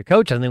he's easy to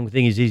coach. I don't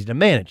think he's easy to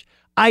manage.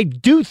 I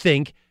do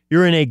think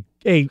you're in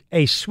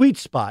a sweet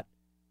spot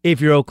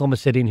if you're Oklahoma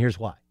City, and here's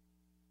why.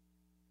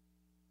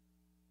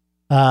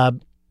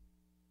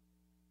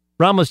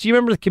 Ramos, do you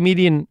remember the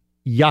comedian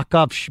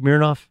Yakov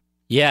Smirnoff?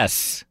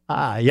 Yes.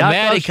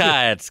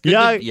 Yakov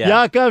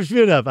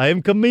Smirnoff. I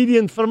am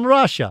comedian from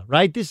Russia,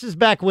 right? This is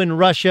back when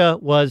Russia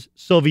was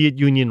Soviet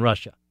Union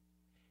Russia.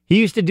 He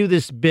used to do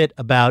this bit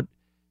about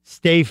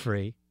Stay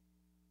Free.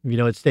 You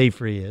know what Stay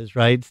Free is,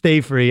 right? Stay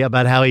Free,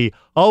 about how he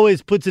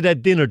always puts it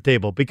at dinner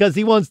table because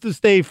he wants to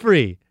stay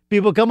free.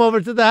 People come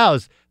over to the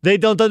house. They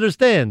don't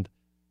understand.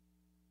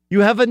 You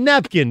have a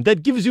napkin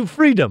that gives you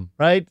freedom,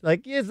 right?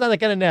 Like, it's not that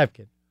kind of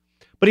napkin.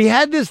 But he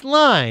had this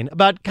line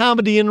about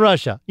comedy in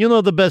Russia. You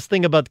know the best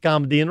thing about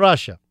comedy in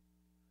Russia?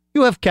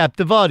 You have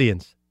captive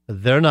audience.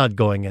 They're not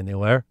going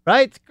anywhere,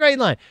 right? It's a great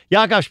line.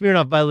 Yakov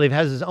Smirnoff, by the way,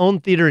 has his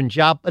own theater in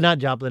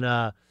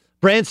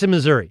Branson,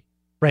 Missouri.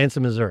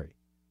 Branson, Missouri.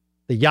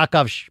 The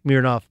Yakov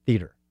Smirnoff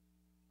Theater.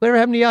 Whatever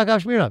happened to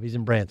Yakov Smirnoff? He's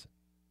in Branson.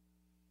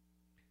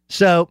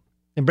 So,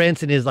 and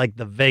Branson is like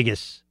the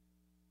Vegas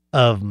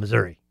of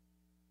Missouri,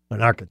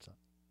 in Arkansas.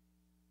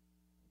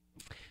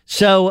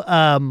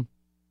 So,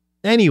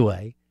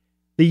 anyway,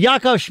 the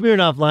Yakov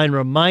Smirnoff line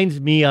reminds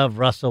me of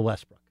Russell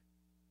Westbrook.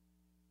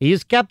 He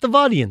is captive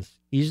audience.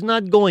 He's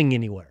not going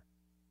anywhere.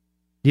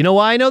 Do you know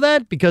why I know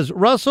that? Because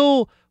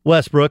Russell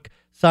Westbrook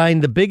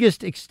signed the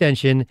biggest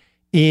extension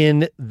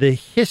in the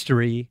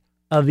history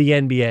of the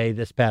NBA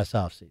this past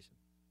offseason.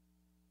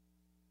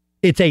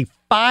 It's a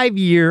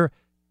 5-year,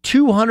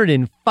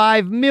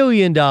 $205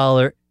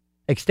 million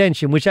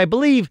extension, which I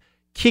believe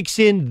kicks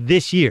in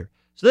this year.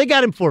 So they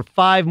got him for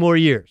 5 more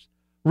years.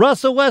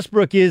 Russell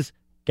Westbrook is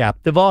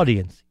captive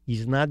audience.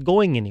 He's not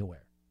going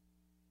anywhere.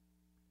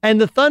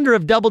 And the Thunder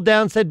have doubled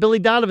down, said Billy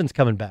Donovan's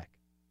coming back.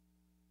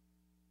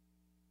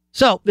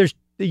 So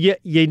you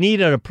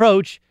need an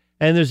approach,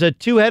 and there's a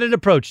two-headed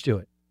approach to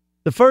it.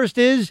 The first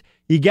is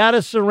you got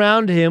to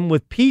surround him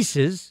with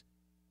pieces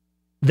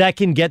that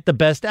can get the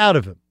best out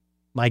of him.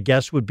 My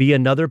guess would be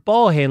another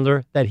ball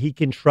handler that he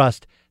can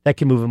trust that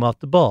can move him off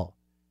the ball.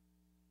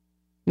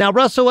 Now,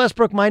 Russell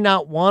Westbrook might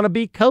not want to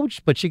be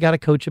coached, but you got to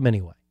coach him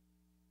anyway.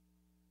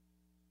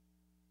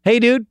 Hey,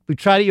 dude, we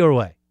tried it your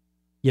way.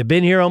 You've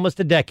been here almost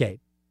a decade.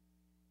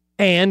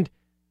 And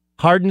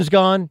Harden's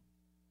gone.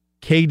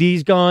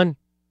 KD's gone.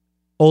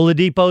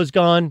 Oladipo's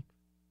gone.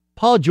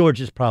 Paul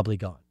George is probably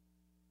gone.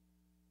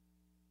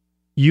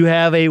 You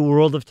have a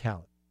world of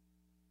talent.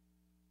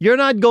 You're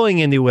not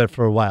going anywhere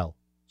for a while.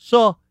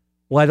 So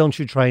why don't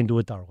you try and do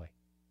it our way?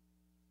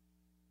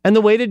 And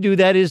the way to do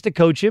that is to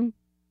coach him,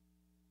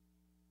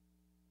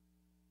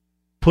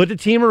 put a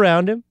team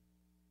around him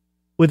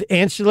with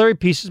ancillary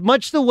pieces,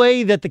 much the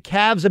way that the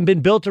Cavs have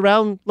been built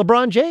around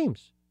LeBron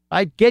James.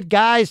 Right? Get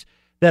guys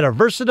that are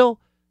versatile,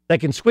 that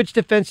can switch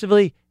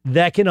defensively,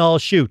 that can all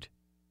shoot.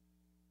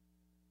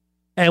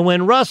 And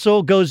when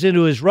Russell goes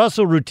into his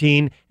Russell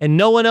routine and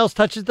no one else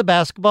touches the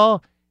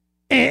basketball,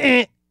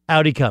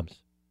 out he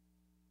comes.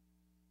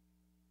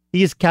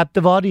 He is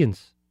captive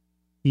audience.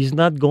 He's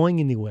not going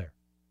anywhere.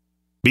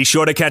 Be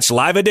sure to catch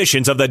live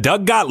editions of the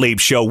Doug Gottlieb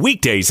Show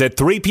weekdays at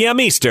 3 p.m.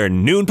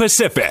 Eastern, noon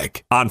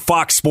Pacific, on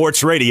Fox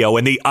Sports Radio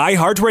and the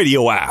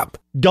iHeartRadio app.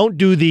 Don't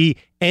do the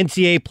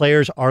NCAA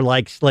players are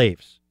like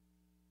slaves.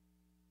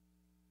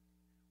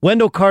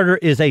 Wendell Carter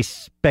is a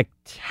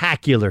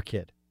spectacular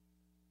kid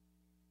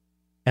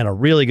and a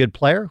really good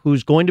player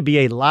who's going to be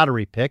a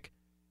lottery pick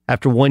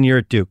after 1 year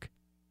at Duke.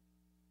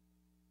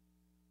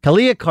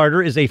 Kalia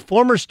Carter is a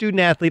former student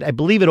athlete, I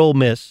believe at Ole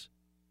Miss,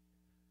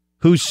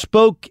 who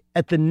spoke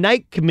at the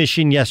Knight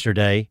Commission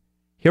yesterday.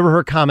 Here were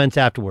her comments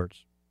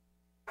afterwards.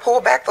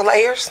 Pull back the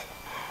layers.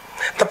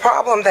 The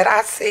problem that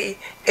I see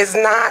is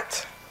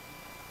not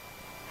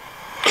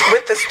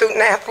with the student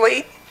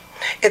athlete.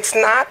 It's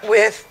not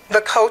with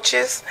the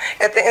coaches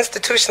at the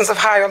institutions of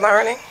higher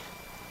learning.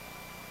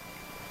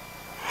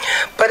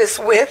 But it's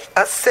with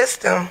a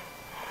system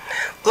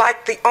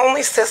like the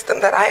only system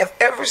that I have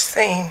ever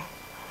seen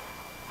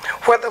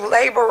where the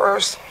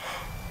laborers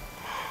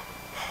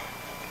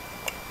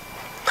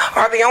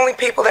are the only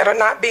people that are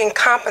not being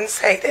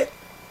compensated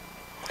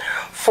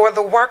for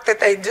the work that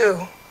they do,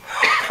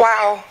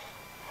 while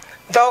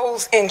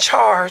those in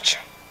charge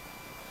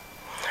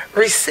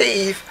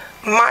receive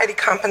mighty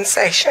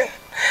compensation.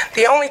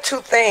 The only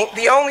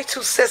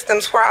two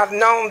systems where I've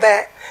known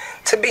that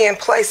to be in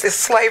place is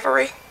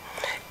slavery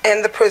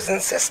and the prison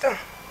system.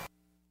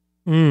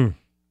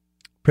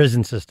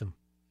 Prison system.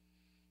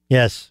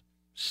 Yes.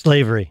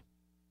 Slavery.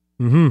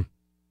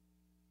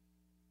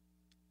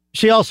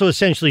 She also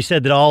essentially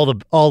said that all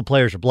the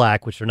players are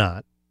black, which they're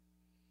not.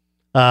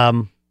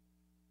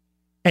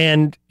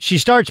 And she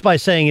starts by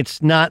saying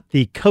it's not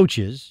the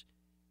coaches,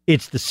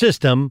 it's the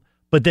system,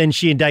 but then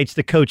she indicts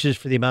the coaches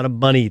for the amount of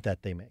money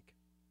that they make.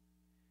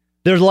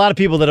 There's a lot of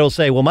people that will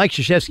say, well, Mike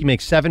Krzyzewski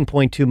makes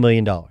 $7.2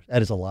 million.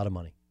 That is a lot of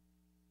money.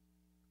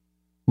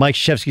 Mike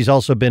Krzyzewski's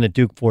also been at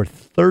Duke for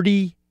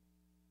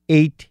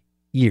 38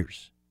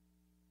 years.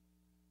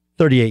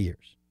 38 years.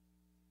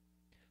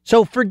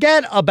 So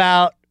forget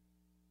about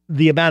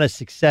the amount of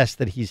success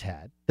that he's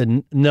had,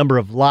 the number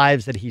of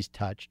lives that he's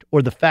touched,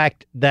 or the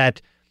fact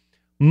that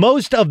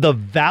most of the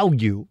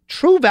value,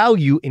 true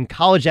value in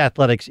college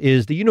athletics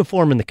is the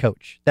uniform and the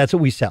coach. That's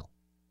what we sell.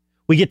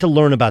 We get to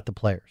learn about the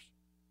players.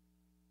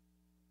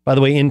 By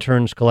the way,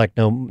 interns collect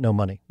no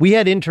money. We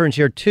had interns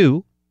here,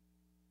 two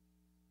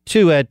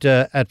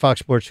at Fox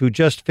Sports who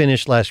just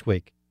finished last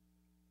week.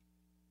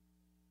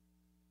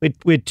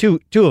 We had two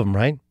of them,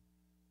 right?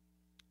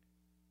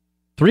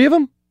 Three of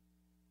them?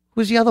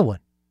 Who's the other one?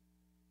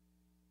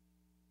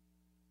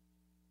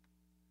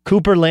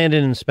 Cooper,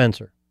 Landon, and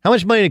Spencer. How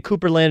much money did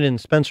Cooper, Landon,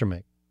 and Spencer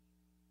make?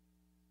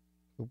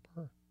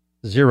 Cooper,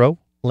 0.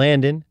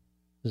 Landon,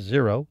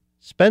 0.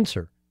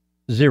 Spencer,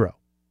 0.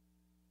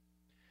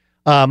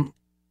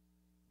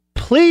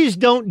 Please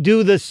don't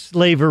do the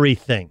slavery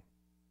thing.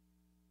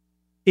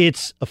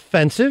 It's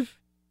offensive.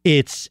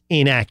 It's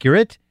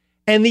inaccurate.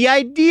 And the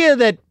idea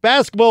that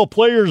basketball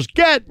players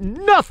get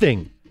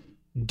nothing.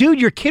 Dude,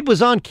 your kid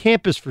was on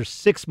campus for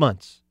 6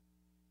 months.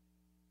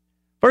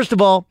 First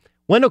of all,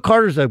 Wendell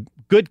Carter's a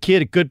good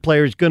kid, a good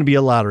player. He's going to be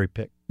a lottery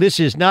pick. This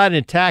is not an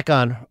attack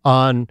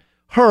on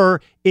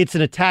her. It's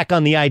an attack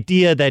on the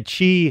idea that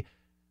she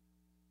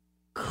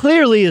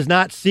clearly is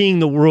not seeing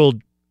the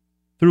world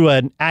through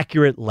an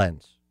accurate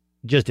lens.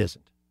 It just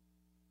isn't.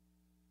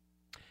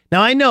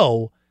 Now, I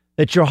know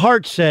that your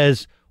heart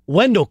says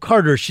Wendell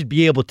Carter should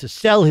be able to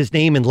sell his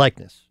name and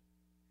likeness.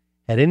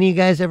 Had any of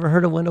you guys ever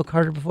heard of Wendell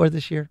Carter before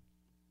this year?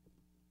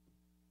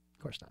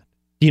 Of course not.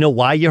 Do you know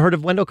why you heard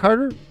of Wendell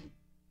Carter?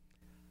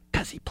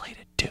 Because he played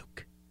at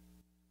Duke.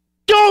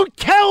 Don't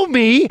tell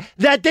me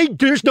that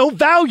there's no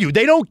value.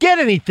 They don't get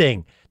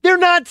anything. They're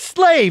not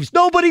slaves.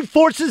 Nobody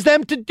forces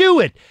them to do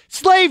it.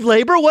 Slave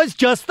labor was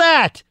just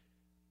that.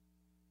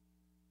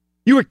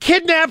 You were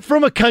kidnapped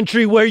from a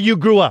country where you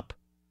grew up.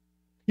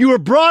 You were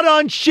brought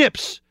on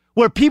ships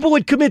where people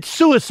would commit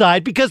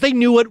suicide because they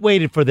knew what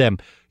waited for them.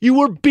 You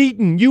were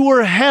beaten. You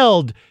were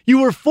held. You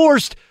were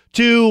forced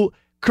to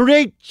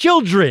create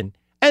children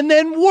and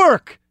then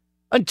work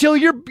until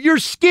your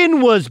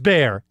skin was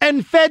bare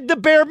and fed the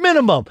bare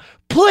minimum.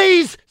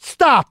 Please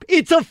stop.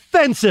 It's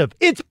offensive.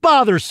 It's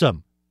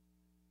bothersome.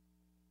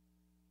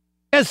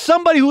 As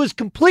somebody who is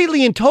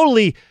completely and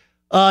totally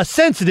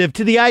sensitive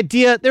to the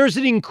idea there's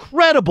an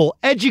incredible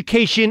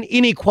education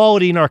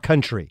inequality in our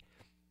country.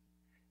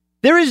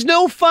 There is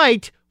no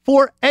fight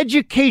for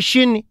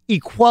education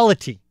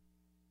equality.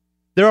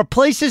 There are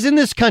places in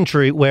this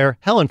country where,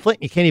 hell, in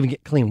Flint, you can't even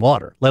get clean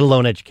water, let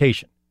alone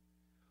education,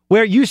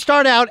 where you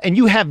start out and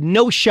you have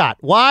no shot.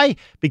 Why?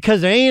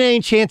 Because there ain't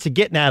any chance of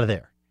getting out of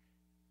there.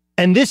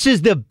 And this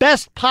is the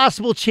best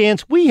possible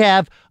chance we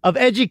have of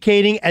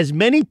educating as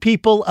many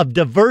people of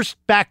diverse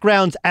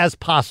backgrounds as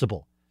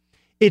possible.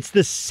 It's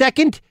the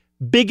second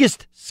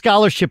biggest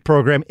scholarship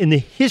program in the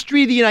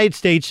history of the United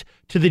States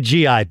to the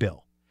GI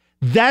Bill.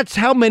 That's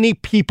how many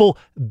people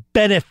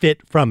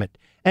benefit from it.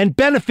 And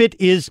benefit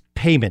is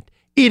payment.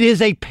 It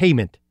is a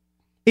payment.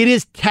 It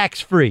is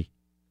tax-free.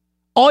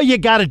 All you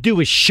got to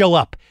do is show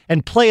up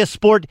and play a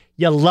sport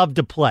you love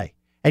to play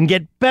and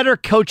get better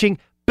coaching,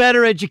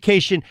 better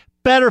education,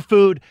 better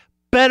food,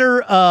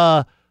 better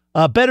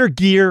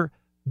gear,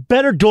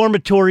 better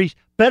dormitories,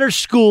 better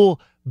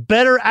school,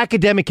 better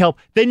academic help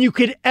than you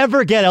could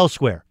ever get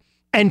elsewhere.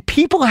 And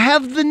people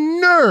have the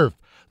nerve,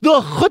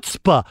 the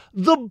chutzpah,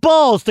 the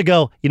balls to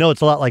go,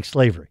 it's a lot like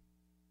slavery.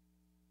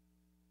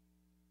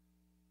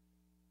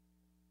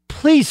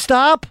 Please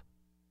stop.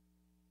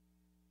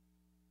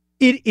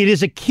 It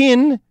is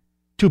akin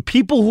to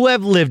people who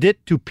have lived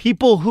it, to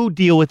people who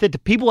deal with it, to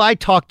people I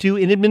talk to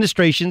in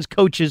administrations,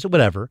 coaches,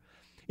 whatever.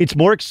 It's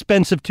more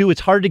expensive too.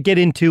 It's hard to get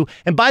into.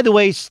 And by the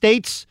way,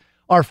 states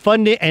are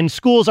funding and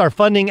schools are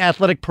funding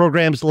athletic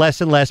programs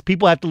less and less.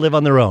 People have to live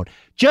on their own.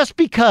 Just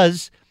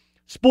because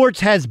sports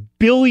has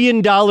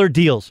billion-dollar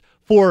deals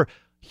for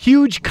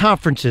huge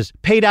conferences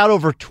paid out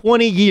over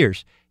 20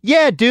 years.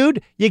 Yeah,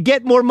 dude, you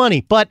get more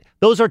money, but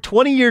those are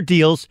 20-year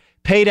deals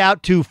paid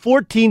out to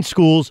 14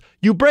 schools.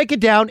 You break it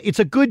down, it's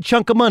a good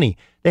chunk of money.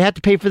 They have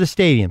to pay for the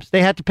stadiums.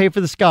 They have to pay for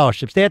the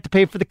scholarships. They have to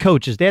pay for the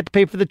coaches. They have to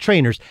pay for the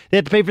trainers. They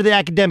have to pay for the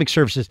academic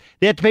services.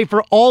 They have to pay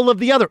for all of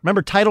the other,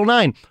 remember Title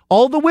IX,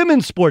 all the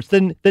women's sports,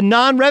 the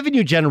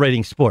non-revenue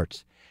generating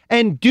sports.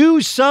 And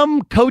do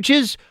some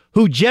coaches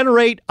who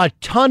generate a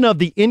ton of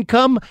the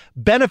income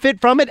benefit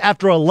from it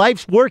after a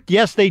life's work?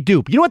 Yes, they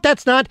do. But you know what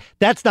that's not?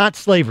 That's not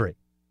slavery.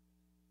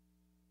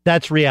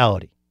 That's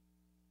reality.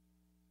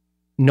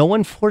 No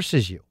one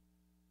forces you.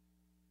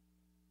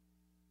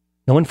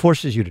 No one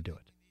forces you to do it.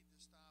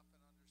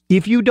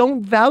 If you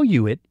don't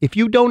value it, if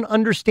you don't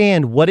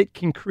understand what it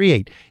can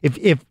create,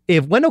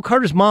 if Wendell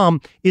Carter's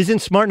mom isn't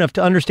smart enough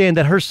to understand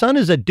that her son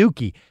is a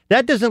dookie,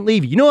 that doesn't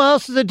leave you. You know who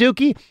else is a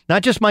dookie?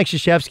 Not just Mike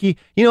Krzyzewski.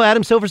 You know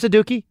Adam Silver's a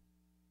dookie?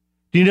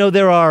 Do you know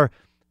there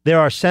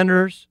are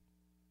senators,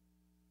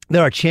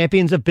 there are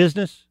champions of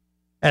business,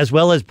 as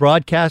well as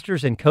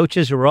broadcasters and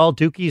coaches who are all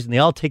dookies and they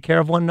all take care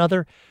of one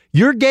another?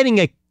 You're getting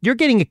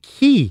a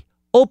key.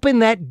 Open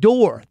that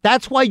door.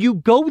 That's why you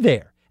go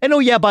there. And oh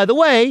yeah, by the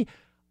way,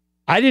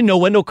 I didn't know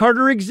Wendell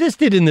Carter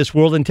existed in this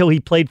world until he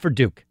played for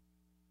Duke.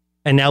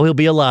 And now he'll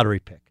be a lottery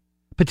pick,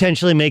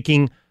 potentially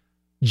making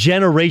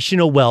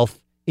generational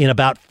wealth in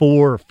about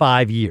 4 or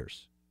 5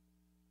 years.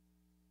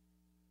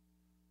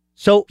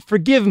 So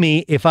forgive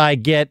me if I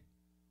get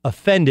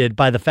offended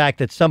by the fact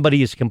that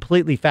somebody is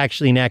completely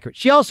factually inaccurate.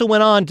 She also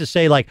went on to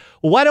say, well,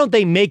 why don't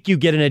they make you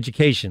get an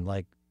education?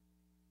 What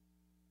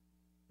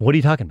are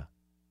you talking about?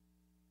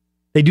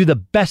 They do the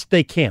best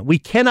they can. We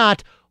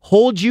cannot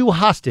hold you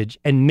hostage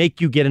and make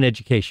you get an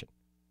education.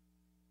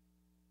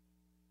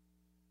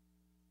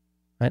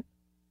 Right?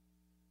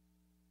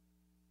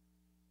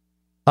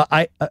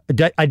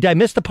 Did I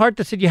miss the part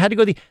that said you had to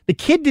go? The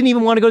kid didn't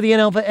even want to go to the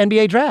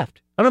NBA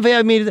draft. I don't know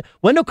if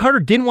Wendell Carter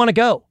didn't want to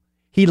go.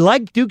 He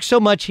liked Duke so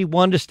much he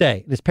wanted to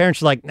stay. And his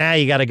parents were like, nah,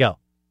 you got to go.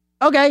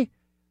 Okay.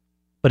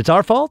 But it's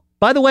our fault.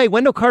 By the way,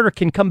 Wendell Carter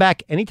can come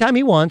back anytime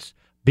he wants,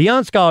 be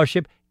on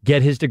scholarship,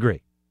 get his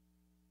degree.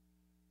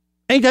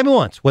 Anytime he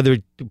wants, whether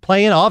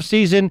playing off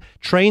season,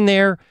 train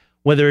there,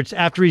 whether it's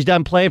after he's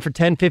done playing for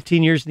 10,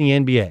 15 years in the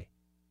NBA.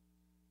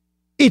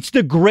 It's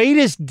the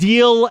greatest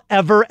deal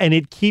ever, and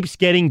it keeps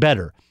getting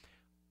better.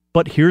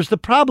 But here's the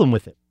problem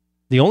with it.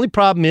 The only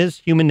problem is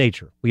human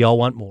nature. We all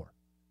want more,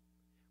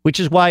 which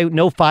is why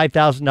no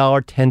 $5,000,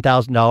 $10,000,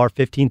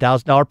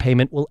 $15,000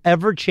 payment will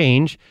ever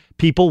change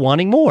people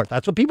wanting more.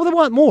 That's what people that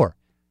want more.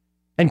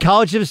 And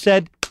colleges have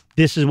said,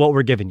 this is what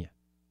we're giving you.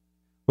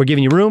 We're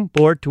giving you room,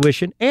 board,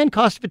 tuition, and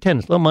cost of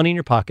attendance. A little money in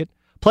your pocket.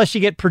 Plus, you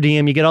get per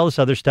diem. You get all this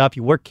other stuff.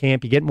 You work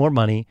camp. You get more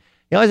money.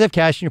 You always have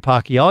cash in your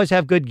pocket. You always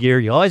have good gear.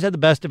 You always have the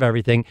best of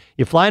everything.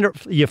 You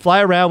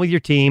fly around with your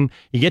team.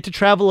 You get to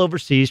travel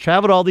overseas,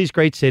 travel to all these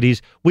great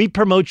cities. We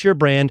promote your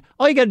brand.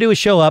 All you got to do is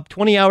show up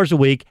 20 hours a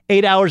week,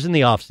 8 hours in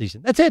the off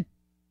season. That's it.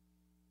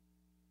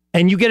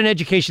 And you get an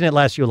education that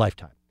lasts you a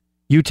lifetime.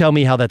 You tell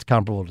me how that's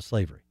comparable to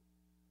slavery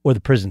or the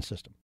prison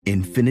system.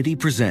 Infiniti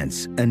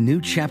presents a new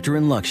chapter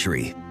in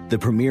luxury, the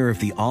premiere of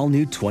the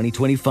all-new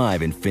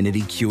 2025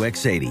 Infiniti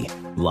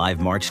QX80, live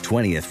March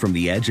 20th from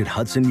the Edge at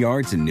Hudson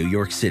Yards in New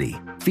York City,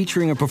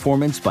 featuring a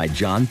performance by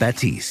John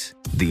Batiste.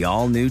 The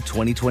all-new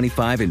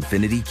 2025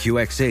 Infiniti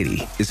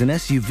QX80 is an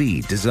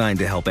SUV designed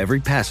to help every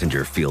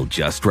passenger feel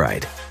just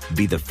right.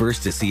 Be the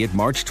first to see it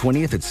March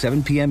 20th at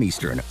 7 p.m.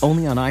 Eastern,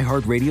 only on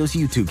iHeartRadio's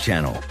YouTube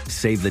channel.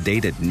 Save the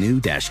date at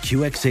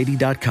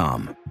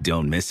new-QX80.com.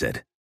 Don't miss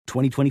it.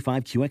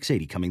 2025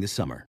 QX80 coming this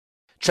summer.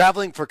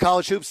 Traveling for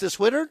college hoops this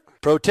winter?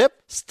 Pro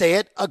tip, stay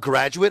at a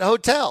graduate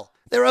hotel.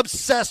 They're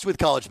obsessed with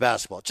college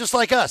basketball, just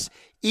like us.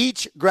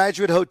 Each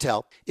graduate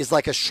hotel is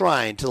like a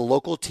shrine to the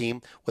local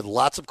team with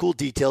lots of cool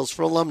details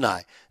for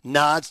alumni.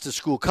 Nods to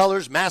school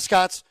colors,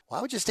 mascots.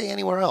 Why would you stay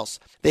anywhere else?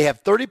 They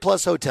have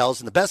 30-plus hotels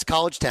in the best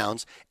college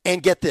towns.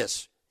 And get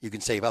this, you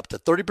can save up to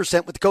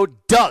 30% with code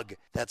DOUG.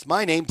 That's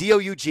my name,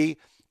 D-O-U-G.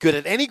 Good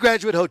at any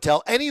graduate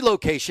hotel, any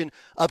location,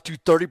 up to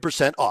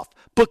 30% off.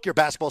 Book your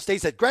basketball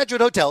stays at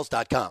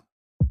graduatehotels.com.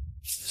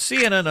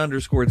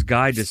 CNN_'s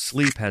Guide to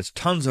Sleep has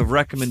tons of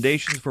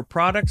recommendations for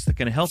products that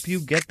can help you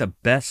get the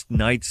best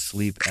night's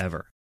sleep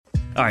ever.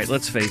 All right,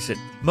 let's face it,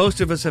 most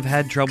of us have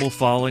had trouble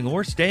falling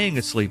or staying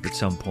asleep at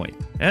some point,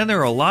 and there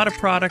are a lot of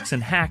products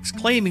and hacks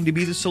claiming to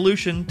be the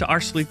solution to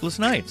our sleepless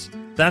nights.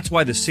 That's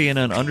why the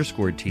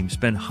CNN_ team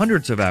spend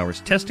hundreds of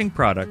hours testing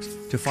products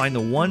to find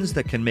the ones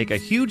that can make a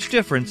huge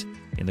difference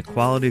in the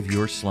quality of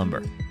your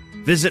slumber.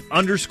 Visit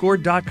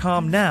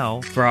underscore.com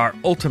now for our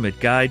ultimate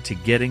guide to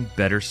getting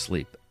better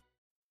sleep.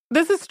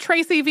 This is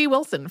Tracy V.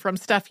 Wilson from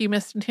Stuff You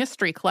Missed in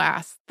History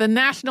class. The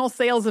national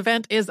sales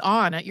event is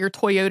on at your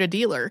Toyota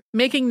dealer,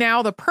 making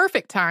now the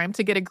perfect time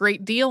to get a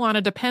great deal on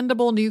a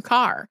dependable new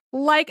car.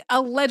 Like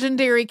a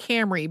legendary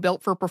Camry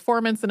built for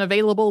performance and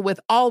available with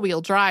all-wheel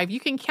drive, you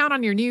can count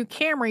on your new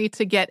Camry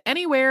to get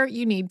anywhere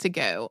you need to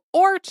go.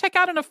 Or check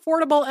out an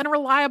affordable and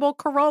reliable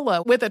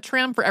Corolla with a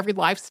trim for every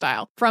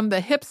lifestyle. From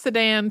the hip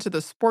sedan to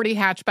the sporty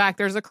hatchback,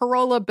 there's a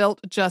Corolla built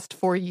just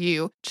for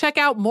you. Check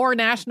out more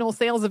national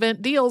sales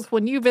event deals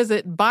when you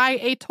visit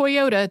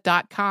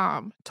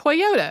buyatoyota.com.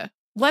 Toyota,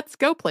 let's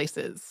go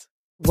places.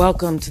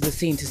 Welcome to the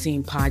Scene to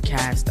Scene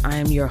podcast. I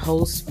am your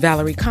host,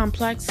 Valerie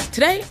Complex.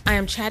 Today, I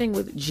am chatting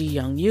with Ji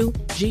Young Yu.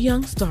 Ji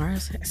Young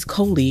stars as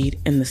co-lead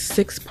in the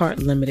 6-part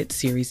limited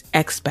series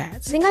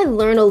Expats. I think I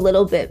learn a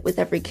little bit with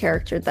every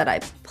character that I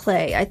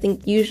play. I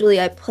think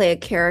usually I play a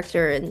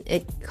character and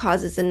it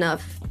causes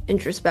enough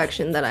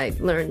introspection that I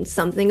learn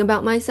something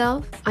about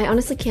myself. I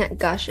honestly can't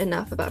gush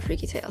enough about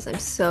Freaky Tales. I'm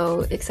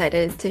so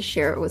excited to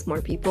share it with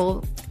more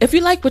people. If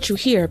you like what you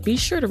hear, be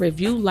sure to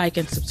review, like,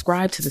 and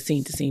subscribe to the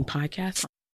Scene to Scene podcast